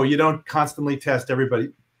is no. You don't constantly test everybody.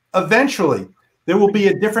 Eventually, there will be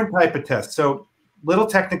a different type of test. So little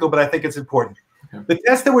technical, but I think it's important. Okay. The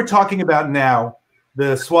test that we're talking about now,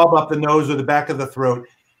 the swab up the nose or the back of the throat,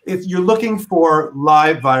 if you're looking for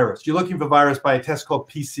live virus, you're looking for virus by a test called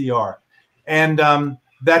PCR. And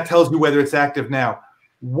that tells you whether it's active now.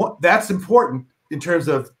 That's important in terms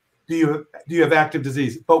of do you have active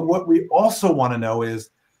disease? But what we also want to know is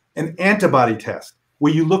an antibody test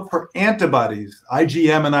where you look for antibodies,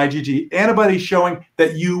 IgM and IgG, antibodies showing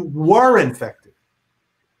that you were infected.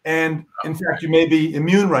 And in fact, you may be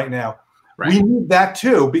immune right now. Right. We need that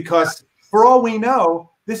too, because for all we know,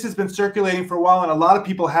 this has been circulating for a while, and a lot of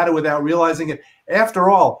people had it without realizing it. After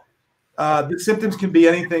all, the symptoms can be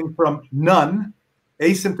anything from none,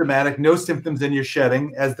 asymptomatic, no symptoms and you're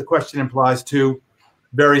shedding, as the question implies, to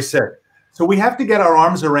very sick. So we have to get our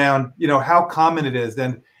arms around, how common it is.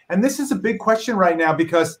 And this is a big question right now,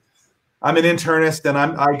 because I'm an internist, and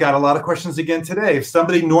I got a lot of questions again today. If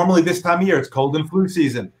somebody, normally this time of year, it's cold and flu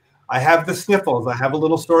season, I have the sniffles, I have a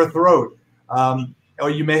little sore throat. or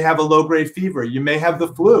you may have a low-grade fever. You may have the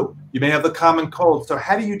flu. You may have the common cold. So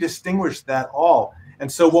how do you distinguish that all?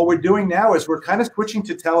 And so what we're doing now is we're kind of switching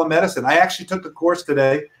to telemedicine. I actually took a course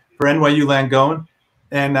today for NYU Langone,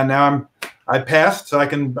 and now I passed, so I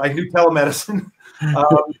can do telemedicine.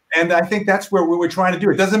 And I think that's where we're trying to do.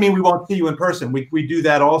 It doesn't mean we won't see you in person. We do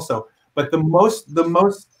that also. But the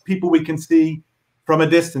most people we can see from a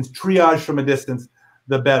distance, triage from a distance,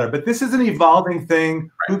 the better. But this is an evolving thing.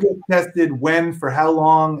 Who gets tested, when, for how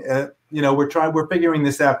long? We're figuring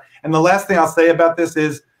this out. And the last thing I'll say about this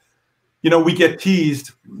is, we get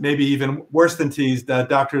teased, maybe even worse than teased,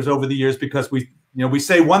 doctors over the years, because we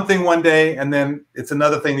say one thing one day and then it's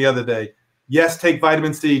another thing the other day. Yes, take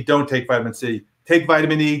vitamin C, don't take vitamin C. Take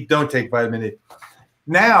vitamin E, don't take vitamin E.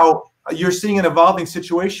 Now you're seeing an evolving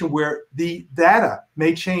situation where the data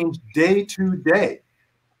may change day to day.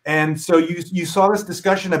 And so you saw this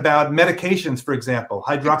discussion about medications, for example,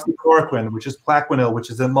 hydroxychloroquine, which is Plaquenil,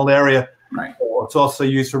 which is a malaria. Right. It's also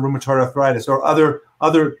used for rheumatoid arthritis, or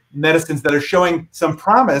other medicines that are showing some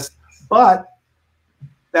promise, but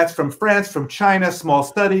that's from France, from China, small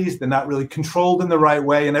studies. They're not really controlled in the right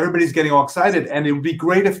way, and everybody's getting all excited. And it would be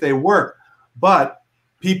great if they work. But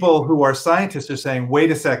people who are scientists are saying, wait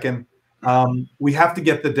a second, we have to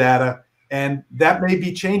get the data, and that may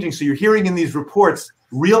be changing. So you're hearing in these reports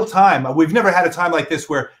real time. We've never had a time like this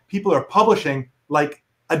where people are publishing like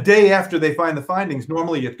a day after they find the findings.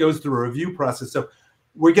 Normally it goes through a review process. So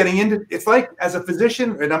we're getting into, it's like, as a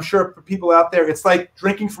physician, and I'm sure for people out there, it's like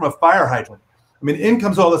drinking from a fire hydrant. I mean, in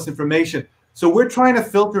comes all this information. So we're trying to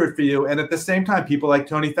filter it for you. And at the same time, people like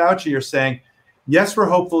Tony Fauci are saying, yes, we're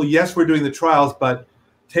hopeful. Yes, we're doing the trials, but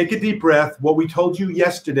take a deep breath. What we told you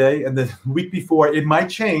yesterday and the week before, it might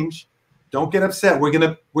change. Don't get upset. We're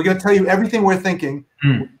gonna tell you everything we're thinking.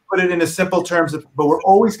 Put it in as simple terms, but we're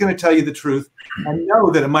always going to tell you the truth. And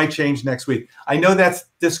know that it might change next week. I know that's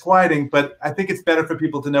disquieting, but I think it's better for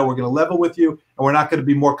people to know we're going to level with you, and we're not going to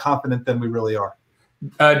be more confident than we really are.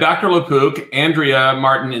 Dr. LaPook, Andrea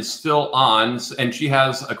Martin is still on, and she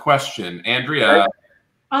has a question. Andrea,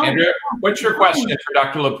 what's your question for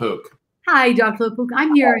Dr. LaPook? Hi, Dr. LaPook.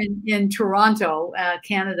 I'm here in Toronto,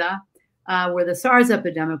 Canada, where the SARS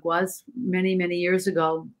epidemic was many, many years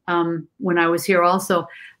ago, when I was here also.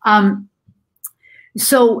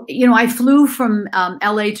 So, I flew from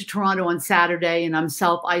LA to Toronto on Saturday, and I'm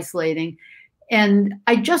self-isolating. And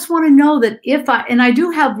I just want to know that I do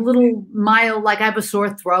have little mild, like I have a sore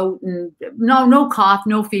throat and no cough,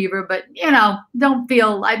 no fever, but, don't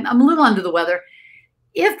feel, I'm a little under the weather.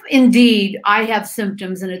 If indeed I have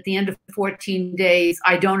symptoms and at the end of 14 days,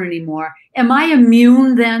 I don't anymore, am I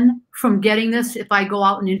immune then from getting this if I go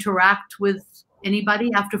out and interact with anybody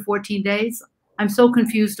after 14 days? I'm so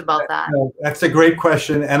confused about that. That's a great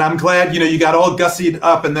question. And I'm glad, you got all gussied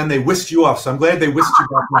up and then they whisked you off. So I'm glad they whisked you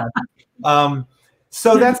back now.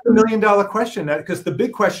 So that's the $1 million question, because the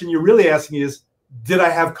big question you're really asking is, did I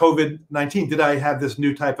have COVID-19? Did I have this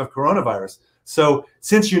new type of coronavirus? So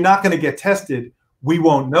since you're not going to get tested, we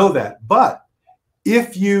won't know that. But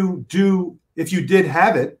if you did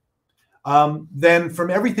have it, then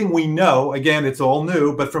from everything we know, again, it's all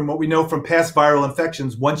new, but from what we know from past viral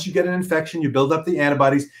infections, once you get an infection, you build up the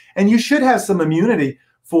antibodies, and you should have some immunity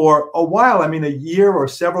for a while. I mean, a year or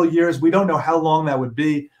several years. We don't know how long that would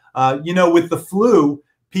be. With the flu,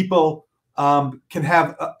 people can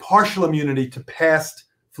have a partial immunity to past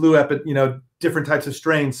flu, different types of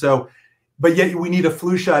strains. So, but yet we need a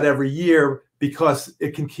flu shot every year because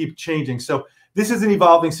it can keep changing. So this is an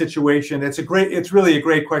evolving situation. It's really a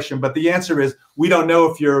great question, but the answer is we don't know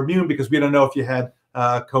if you're immune because we don't know if you had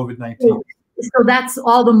COVID-19. So that's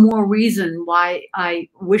all the more reason why I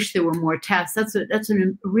wish there were more tests. That's a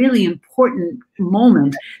really important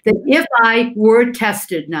moment, that if I were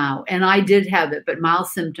tested now and I did have it, but mild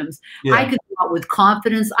symptoms, I could go out with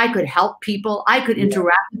confidence. I could help people. I could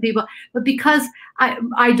interact with people. But because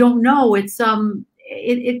I don't know, it's an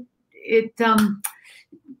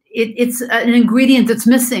ingredient that's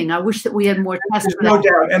missing. I wish that we had more tests. No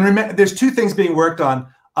doubt. And remember, there's two things being worked on.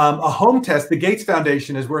 A home test. The Gates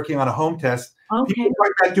Foundation is working on a home test. Okay. People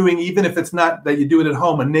are doing, even if it's not that you do it at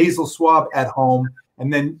home, a nasal swab at home,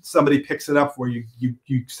 and then somebody picks it up for you.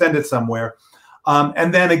 You send it somewhere.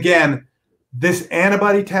 And then again, this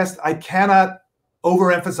antibody test, I cannot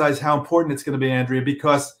overemphasize how important it's going to be, Andrea,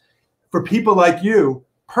 because for people like you,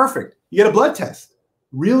 perfect. You get a blood test.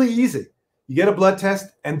 Really easy. You get a blood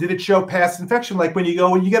test, and did it show past infection? Like when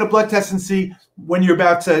you get a blood test and see when you're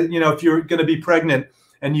about to, if you're going to be pregnant,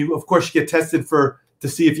 and of course, you get tested to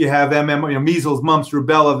see if you have measles, mumps,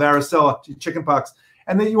 rubella, varicella, chickenpox,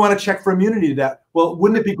 and then you want to check for immunity to that. Well,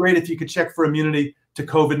 wouldn't it be great if you could check for immunity to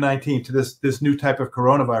COVID-19, to this new type of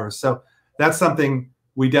coronavirus. So that's something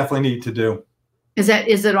we definitely need to do.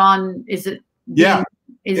 Yeah.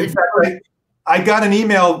 I got an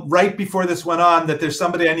email right before this went on that there's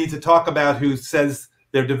somebody I need to talk about who says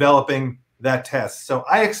they're developing that test. So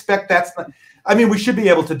I expect we should be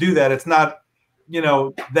able to do that. It's not,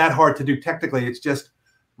 that hard to do technically. It's just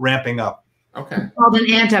ramping up. Okay. It's called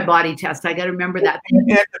an antibody test. I got to remember that.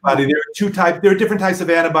 Antibody. There are different types of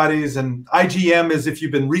antibodies, and IgM is if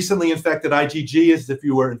you've been recently infected. IgG is if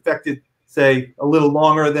you were infected, say, a little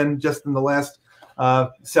longer than just in the last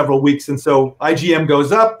several weeks. And so IgM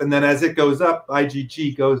goes up, and then as it goes up,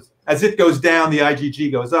 IgG goes. As it goes down, the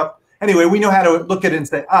IgG goes up. Anyway, we know how to look at it and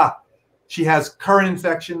say, she has current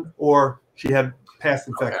infection or she had past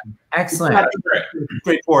infection. Okay. Excellent. It's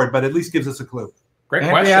straightforward, but at least gives us a clue. Great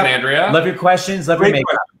question, Andrea. Love your questions. Love your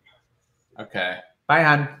makeup. Okay. Bye,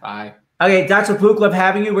 hon. Bye. Okay, Dr. LaPook, love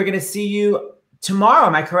having you. We're going to see you tomorrow.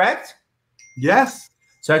 Am I correct? Yes.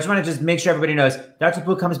 So I just want to just make sure everybody knows Dr.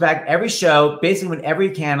 LaPook comes back every show, basically whenever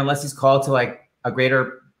he can, unless he's called to like a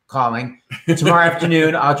greater calling. Tomorrow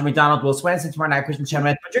afternoon, Audrey McDonald, Will Swenson. Tomorrow night, Kristin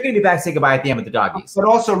Chenoweth. But you're going to be back to say goodbye at the end with the doggies. But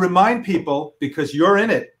also remind people, because you're in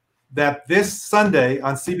it, that this Sunday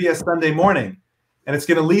on CBS Sunday Morning, and it's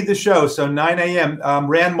going to lead the show. So 9 a.m.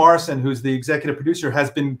 Rand Morrison, who's the executive producer,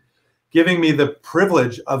 has been giving me the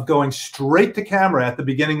privilege of going straight to camera at the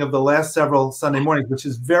beginning of the last several Sunday mornings, which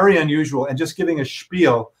is very unusual, and just giving a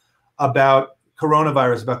spiel about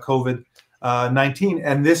coronavirus, about COVID-19.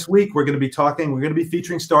 And this week we're going to be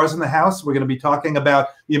featuring stars in the house. We're going to be talking about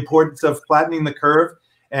the importance of flattening the curve.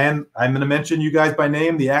 And I'm going to mention you guys by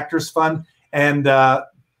name, the Actors Fund, and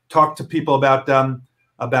talk to people about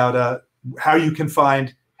how you can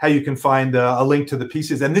find a link to the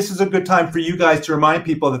pieces. And this is a good time for you guys to remind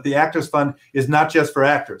people that the Actors Fund is not just for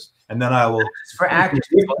actors. And then I will. It's for actors,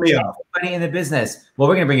 everybody in the business. Well,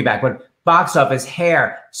 we're going to bring you back. But box office,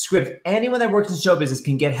 hair, script, anyone that works in show business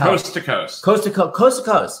can get help. Coast to coast. Coast to coast. Coast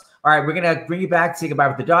to coast. All right, we're going to bring you back to say goodbye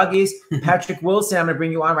with the doggies. Patrick Wilson, I'm going to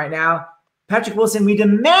bring you on right now. Patrick Wilson, we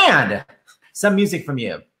demand some music from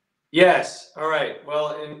you. Yes. All right.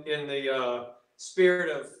 Well, in the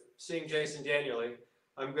spirit of seeing Jason Danieley,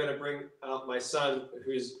 I'm going to bring out my son,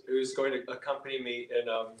 who's going to accompany me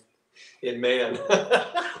in Man.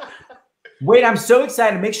 Wait, I'm so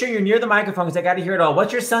excited. Make sure you're near the microphone because I got to hear it all.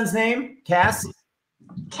 What's your son's name? Cass?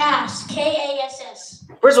 Cass, K-A-S-S.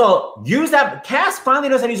 First of all, use that. Cass finally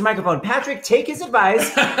knows how to use a microphone. Patrick, take his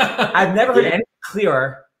advice. I've never heard anything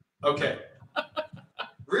clearer. Okay.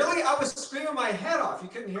 Really? I was screaming my head off. You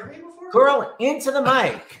couldn't hear me before? Girl, into the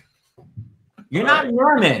mic. You're not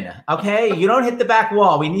Norman, okay? You don't hit the back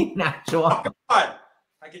wall. We need an actual. Oh, God.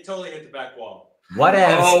 I can totally hit the back wall. What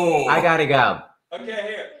else? Oh. I got to go.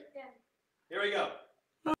 Okay, here we go.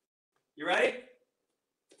 You ready?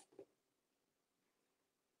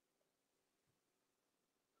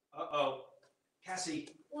 Uh-oh. Cassie.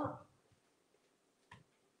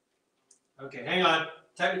 Okay, hang on.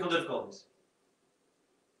 Technical difficulties.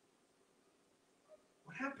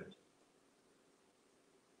 What happened?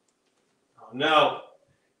 Oh, no.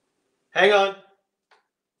 Hang on.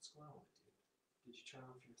 What's going on? Did you turn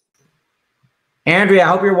off your... Andrea, I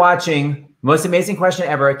hope you're watching. Most amazing question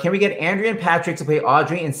ever. Can we get Andrea and Patrick to play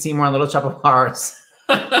Audrey and Seymour on Little Shop of Horrors?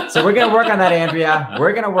 So we're going to work on that, Andrea.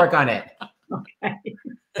 We're going to work on it. Okay.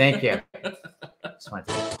 Thank you. Okay,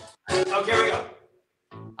 here we go.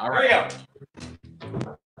 All right. Here we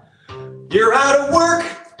go. You're out of work.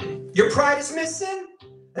 Your pride is missing.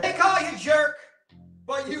 They call you jerk,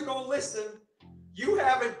 but you don't listen. You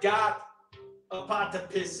haven't got a pot to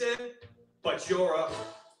piss in, but you're a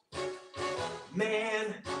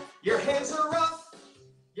man. Your hands are rough.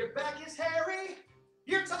 Your back is hairy.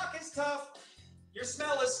 Your talk is tough. Your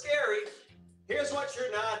smell is scary. Here's what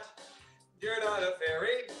you're not. You're not a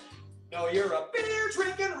fairy. No, you're a beer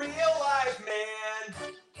drinking real life man.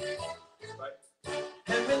 Right.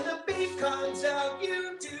 And when the beef comes out,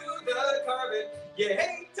 you do the carving. You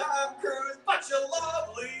hate Tom Cruise, but you love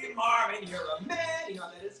Lee Marvin. You're a man, you know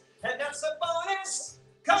that is, and that's a bonus.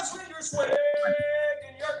 Cause when you're swag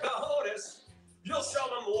and your cojones, you'll show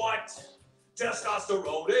them what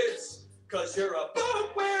testosterone is. Cause you're a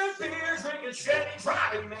boot wearing, beer drinking, Chevy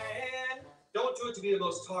driving man. Don't do it to be the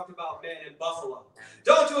most talked about man in Buffalo.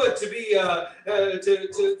 Don't do it to be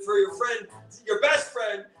for your friend, your best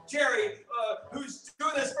friend, Jerry, who's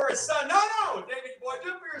doing this for his son. No, David boy, do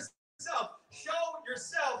it for yourself. Show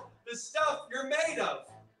yourself the stuff you're made of.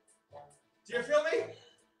 Do you feel me?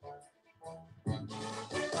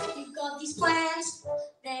 You've got these plans,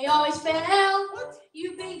 they always fail.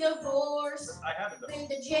 You think divorced. I haven't. Been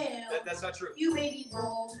to jail. That's not true. You may be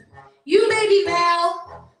bald. You may be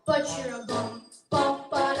male, but you're a bum. Bum,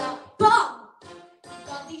 ba-da, bum. You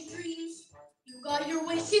got these dreams. You got your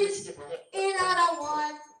wishes. And I don't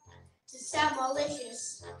want to sound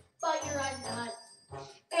malicious, but you're a nut.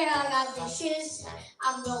 And I got dishes.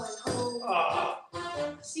 I'm going home.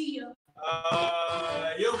 See ya.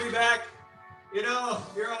 You'll be back. You know,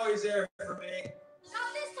 you're always there for me.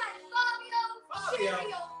 Not this time, Fabio.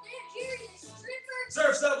 Fabio. Jerry the stripper.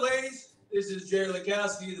 Surf's up, ladies. This is Jerry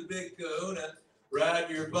Lakowski, the big kahuna.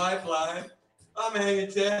 Riding your pipeline. I'm hanging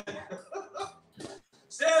 10.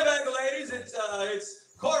 Stand back, ladies. It's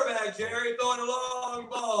quarterback Jerry throwing a long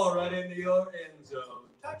ball right into your end zone.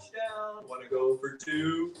 Touchdown. Want to go for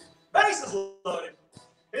 2. Bases loaded.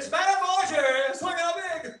 It's bad boy Jerry. Swinging a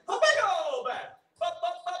big old bat.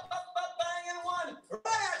 Banging one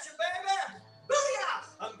right at you, baby. Booyah!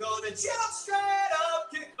 I'm going to jump straight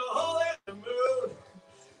up, kick the hole in the moon.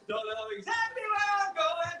 Don't know exactly where I'm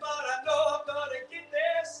going, but I know I'm going to get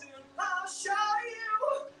there soon. I'll show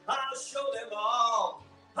you. I'll show them all.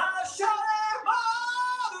 I'll show them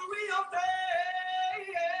all the real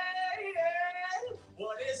thing.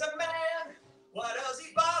 What is a man? Why does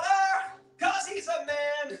he bother? 'Cause he's a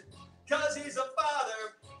man. 'Cause he's a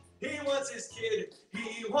father. He wants his kid.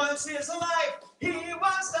 He wants his life. He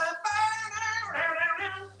wants to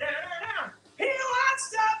he wants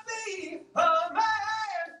to be a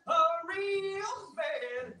man, a real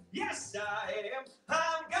man. Yes, I am.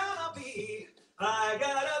 I'm gonna be. I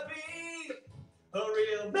gotta be a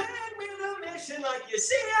real man with a mission like you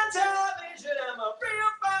see on television. I'm a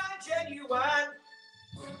real fine, genuine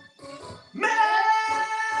man.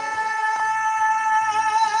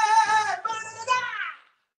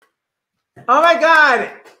 Oh my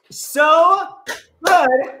God, so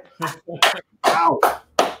good. Wow.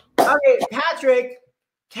 Okay, Patrick,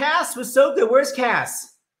 Cass was so good. Where's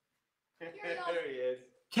Cass? There he is.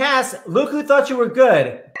 Cass, look who thought you were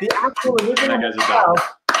good. The actual original.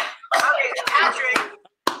 Okay, Patrick,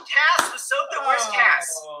 Cass was so good. Where's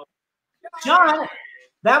Cass? Jon,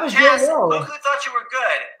 that was Cass, your role. look who thought you were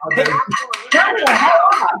good. Okay. Turn the hell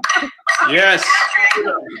up. Yes. Cass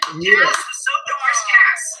was so good. Where's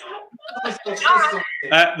Cass? Jon,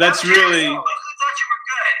 That's really look who thought you were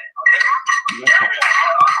good.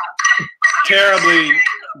 terribly.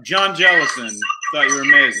 Jon Ellison thought you were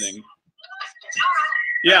amazing.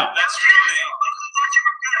 Yeah. That's really.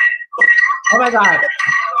 Oh my God.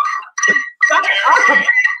 Shut up. Jon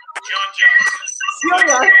Ellison.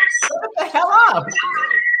 Celia, shut the hell up.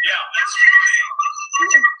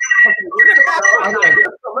 Okay,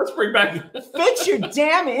 Let's bring back. fix your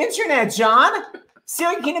damn internet, Jon.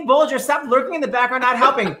 Celia Keenan Bolger, stop lurking in the background, not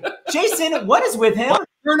helping. Jason, what is with him?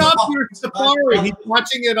 Turn off your Safari. He's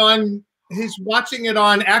watching it on. He's watching it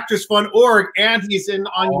on ActorsFun.org, and he's in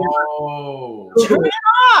on Oh. Turn it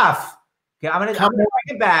off. Okay, I'm gonna bring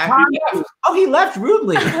it back. Oh, he left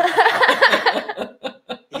rudely.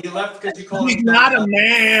 He left because you called He's him not back. a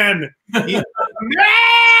man. He's a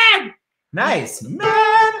man. Nice,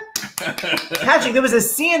 man. Patrick, there was a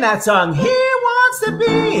C in that song. He wants to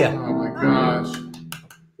be. Oh my gosh.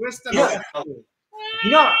 Kristen, Yeah. You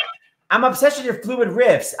know, I'm obsessed with your fluid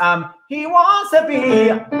riffs. He wants to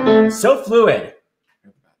be so fluid.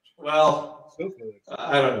 Well,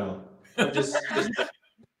 I don't know. I'm just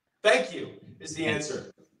thank you is the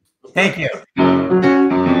answer. Thank you.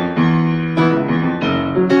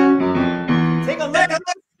 Take a look.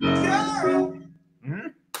 Girl, Hmm?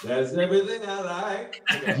 that's everything I like.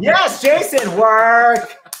 Yes, Jason,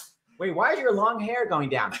 work. Wait, why is your long hair going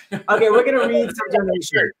down? Okay, we're gonna read some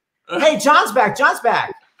donation. Hey, Jon's back. Jon's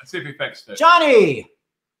back. Let's see if he fixed it. Johnny,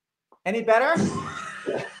 any better?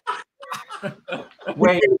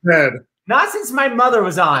 Wait, not since my mother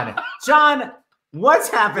was on. Jon, what's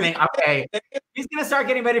happening? Okay, he's gonna start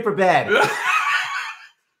getting ready for bed.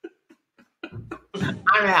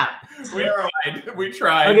 I'm out. We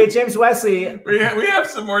tried. Okay, James Wesley. We have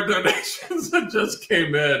some more donations that just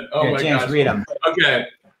came in. Oh Here, my James, gosh. read them. Okay.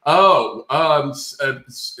 Oh,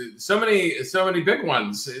 so many big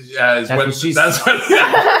ones. That's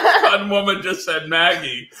what one woman just said.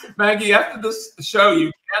 Maggie, after this show,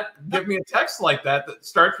 you can't give me a text like that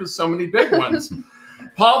starts with so many big ones.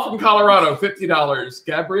 Paul from Colorado, $50.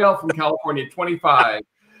 Gabrielle from California, $25.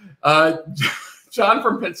 John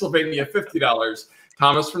from Pennsylvania, $50.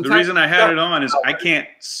 Thomas from The reason I had it on is I can't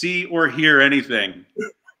see or hear anything.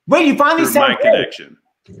 Wait, you finally through sound my great. connection.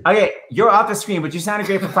 Okay, you're off the screen, but you sounded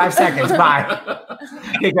great for 5 seconds. Bye.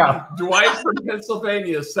 Okay, go. Dwight from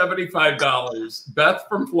Pennsylvania, $75. Beth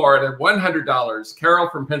from Florida, $100. Carol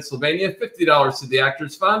from Pennsylvania, $50 to the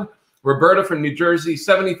Actors Fund. Roberta from New Jersey,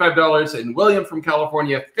 $75, and William from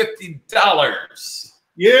California, $50.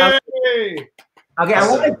 Yay!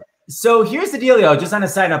 Okay, so here's the dealio. Just on a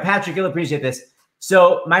side note, Patrick, you'll appreciate this.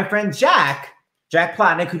 So my friend Jack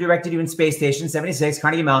Plotnick, who directed you in Space Station 76,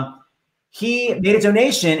 Carnegie Mellon, he made a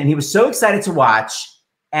donation, and he was so excited to watch,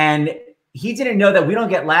 and he didn't know that we don't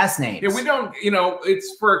get last names. Yeah, we don't,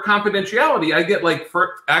 it's for confidentiality. I get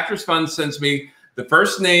Actors Fund sends me the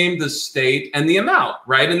first name, the state, and the amount,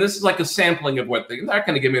 right? And this is like a sampling of what they're not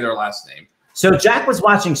going to give me their last name. So Jack was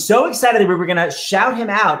watching so excited that we were going to shout him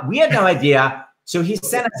out. We had no idea. So he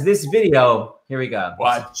sent us this video. Here we go.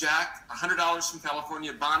 What? Jack, $100 from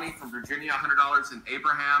California. Bonnie from Virginia, $100. And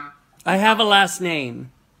Abraham. I have a last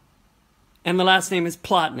name. And the last name is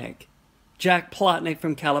Plotnick. Jack Plotnick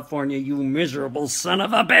from California, you miserable son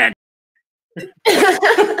of a bitch.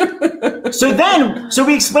 So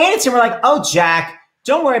we explained it to him. We're like, oh, Jack,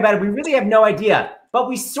 don't worry about it. We really have no idea. But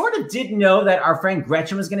we sort of did know that our friend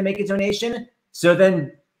Gretchen was going to make a donation. So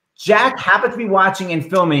then Jack happened to be watching and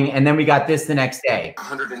filming, and then we got this the next day.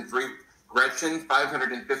 103, Gretchen,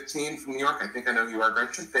 515 from New York. I think I know who you are,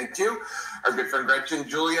 Gretchen. Thank you. Our good friend Gretchen.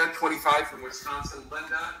 Julia, 25 from Wisconsin.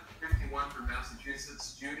 Linda, 51 from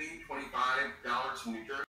Massachusetts. Judy, $25 from New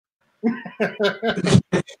Jersey.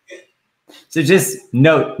 So just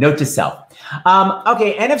note to self.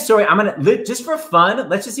 Okay, end of story. I'm gonna just for fun.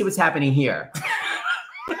 Let's just see what's happening here.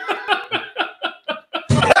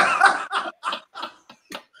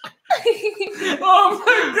 Oh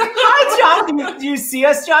my God! Hi, John. Do you see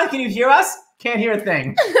us, John? Can you hear us? Can't hear a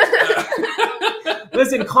thing.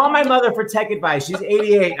 Listen, call my mother for tech advice. She's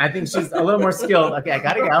 88. I think she's a little more skilled. Okay, I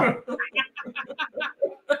gotta go.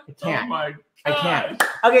 I can't. Oh my God. I can't.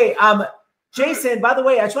 Okay. Jason, by the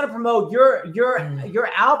way, I just want to promote your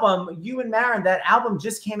album, you and Marin. That album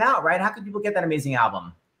just came out, right? How can people get that amazing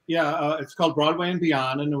album? Yeah, it's called Broadway and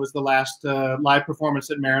Beyond, and it was the last live performance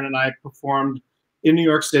that Marin and I performed in New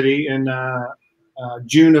York City in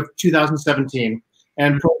June of 2017.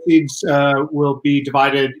 And proceeds will be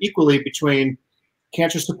divided equally between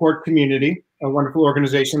Cancer Support Community, a wonderful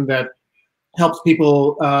organization that helps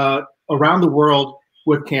people around the world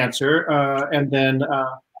with cancer, and then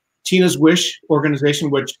Tina's Wish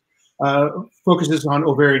organization, which focuses on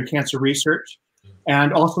ovarian cancer research,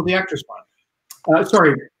 and also the Actors Fund.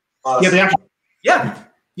 Yeah, the Actors.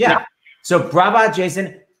 Yeah. So bravo,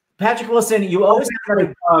 Jason. Patrick Wilson, you always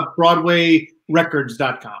have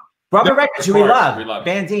BroadwayRecords.com. Broadway Records, who we love.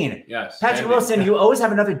 Van Deen. Yes. Patrick Wilson, you always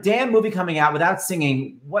have another damn movie coming out without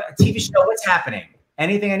singing. What TV show? What's happening?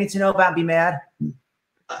 Anything I need to know about? Be mad.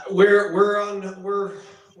 We're on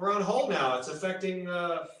hold now. It's affecting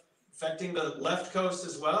the left coast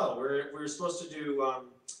as well. We're supposed to do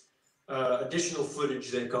additional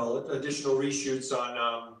footage, they call it, additional reshoots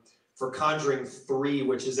on for Conjuring 3,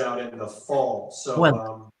 which is out in the fall.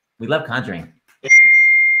 So we love Conjuring.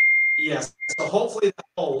 Yes. So hopefully that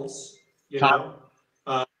holds.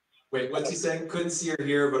 Wait, what's he saying? Couldn't see or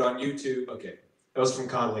hear, but on YouTube. Okay, that was from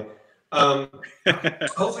Conlee.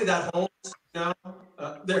 Hopefully that holds now.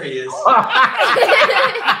 There he is.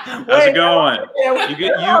 How's it going?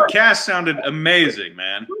 You cast sounded amazing,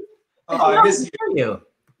 man. Oh, I miss you.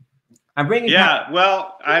 I'm bringing. Yeah,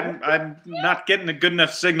 well, I'm not getting a good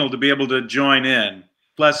enough signal to be able to join in.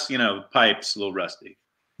 Plus, pipes a little rusty.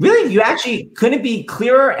 Really, you actually couldn't be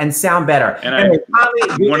clearer and sound better. And I'm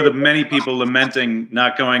one of the many people lamenting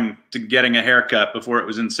not going to getting a haircut before it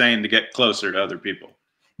was insane to get closer to other people.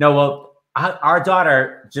 No, well, our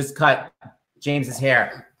daughter just cut James's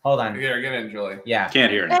hair. Hold on. Here, get in, Julie. Yeah.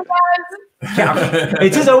 Can't hear anything.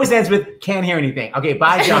 It just always ends with can't hear anything. Okay,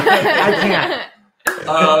 bye, John. I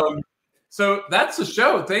can't. So that's the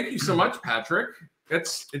show. Thank you so much, Patrick.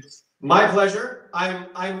 It's my pleasure.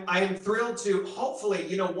 I'm thrilled to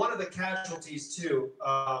hopefully, one of the casualties too,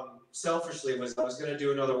 selfishly was I was going to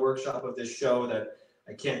do another workshop of this show that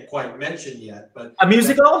I can't quite mention yet, but a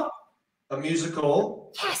musical. A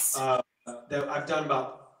musical. Yes. That I've done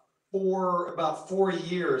about 4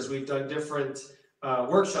 years. We've done different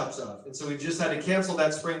workshops of, and so we've just had to cancel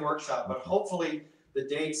that spring workshop. But hopefully the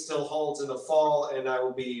date still holds in the fall, and I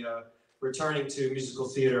will be returning to musical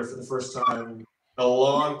theater for the first time in a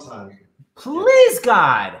long time. Please,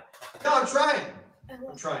 God. No, I'm trying.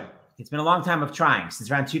 I'm trying. It's been a long time of trying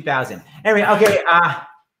since around 2000. Anyway, okay. Wow.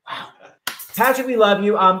 Patrick, we love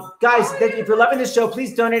you. Guys, if you're loving this show,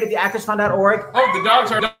 please donate at theactorsfund.org. Oh, the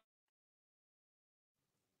dogs are.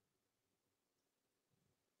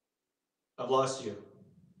 I've lost you.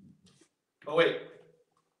 Oh, wait.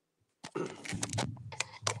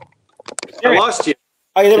 I lost you.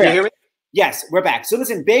 Oh, Can you hear me? Yes, we're back. So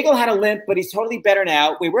listen, Bagel had a limp, but he's totally better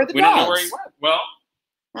now. Wait, where are the dogs? We don't know where he went. Well,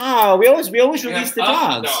 Oh, we always release the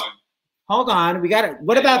dogs. Hold on, we got it.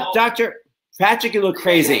 What about Dr. Patrick? You look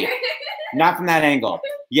crazy. Not from that angle.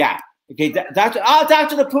 Yeah. Okay, Dr.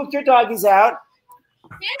 LaPook, your dog is out.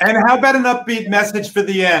 And how about an upbeat message for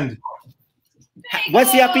the end?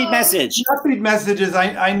 What's the upbeat message? The upbeat message is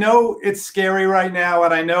I know it's scary right now,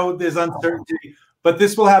 and I know there's uncertainty, but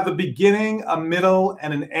this will have a beginning, a middle,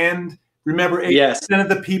 and an end. Remember, 80% of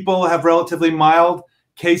the people have relatively mild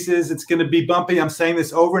cases. It's going to be bumpy. I'm saying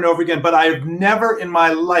this over and over again, but I have never in my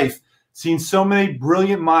life seen so many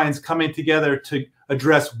brilliant minds coming together to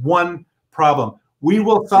address one problem. We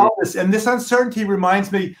will solve this. And this uncertainty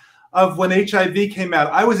reminds me of when HIV came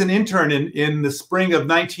out. I was an intern in the spring of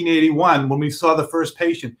 1981 when we saw the first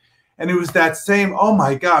patient. And it was that same, oh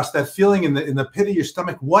my gosh, that feeling in the pit of your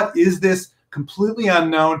stomach. What is this? Completely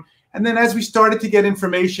unknown. And then as we started to get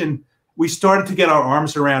information, we started to get our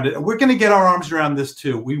arms around it. And we're going to get our arms around this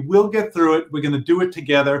too. We will get through it. We're going to do it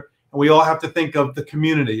together. And we all have to think of the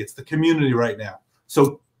community. It's the community right now.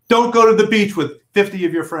 So don't go to the beach with 50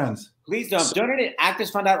 of your friends. Please don't. Donate at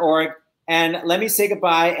actorsfund.org. And let me say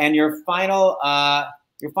goodbye. And your final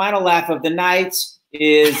laugh of the night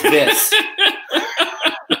is this.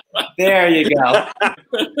 There you go.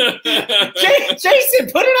 Jason,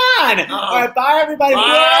 put it on. All right, bye, everybody. Oh,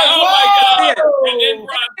 my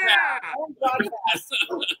God.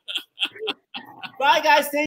 Bye, guys.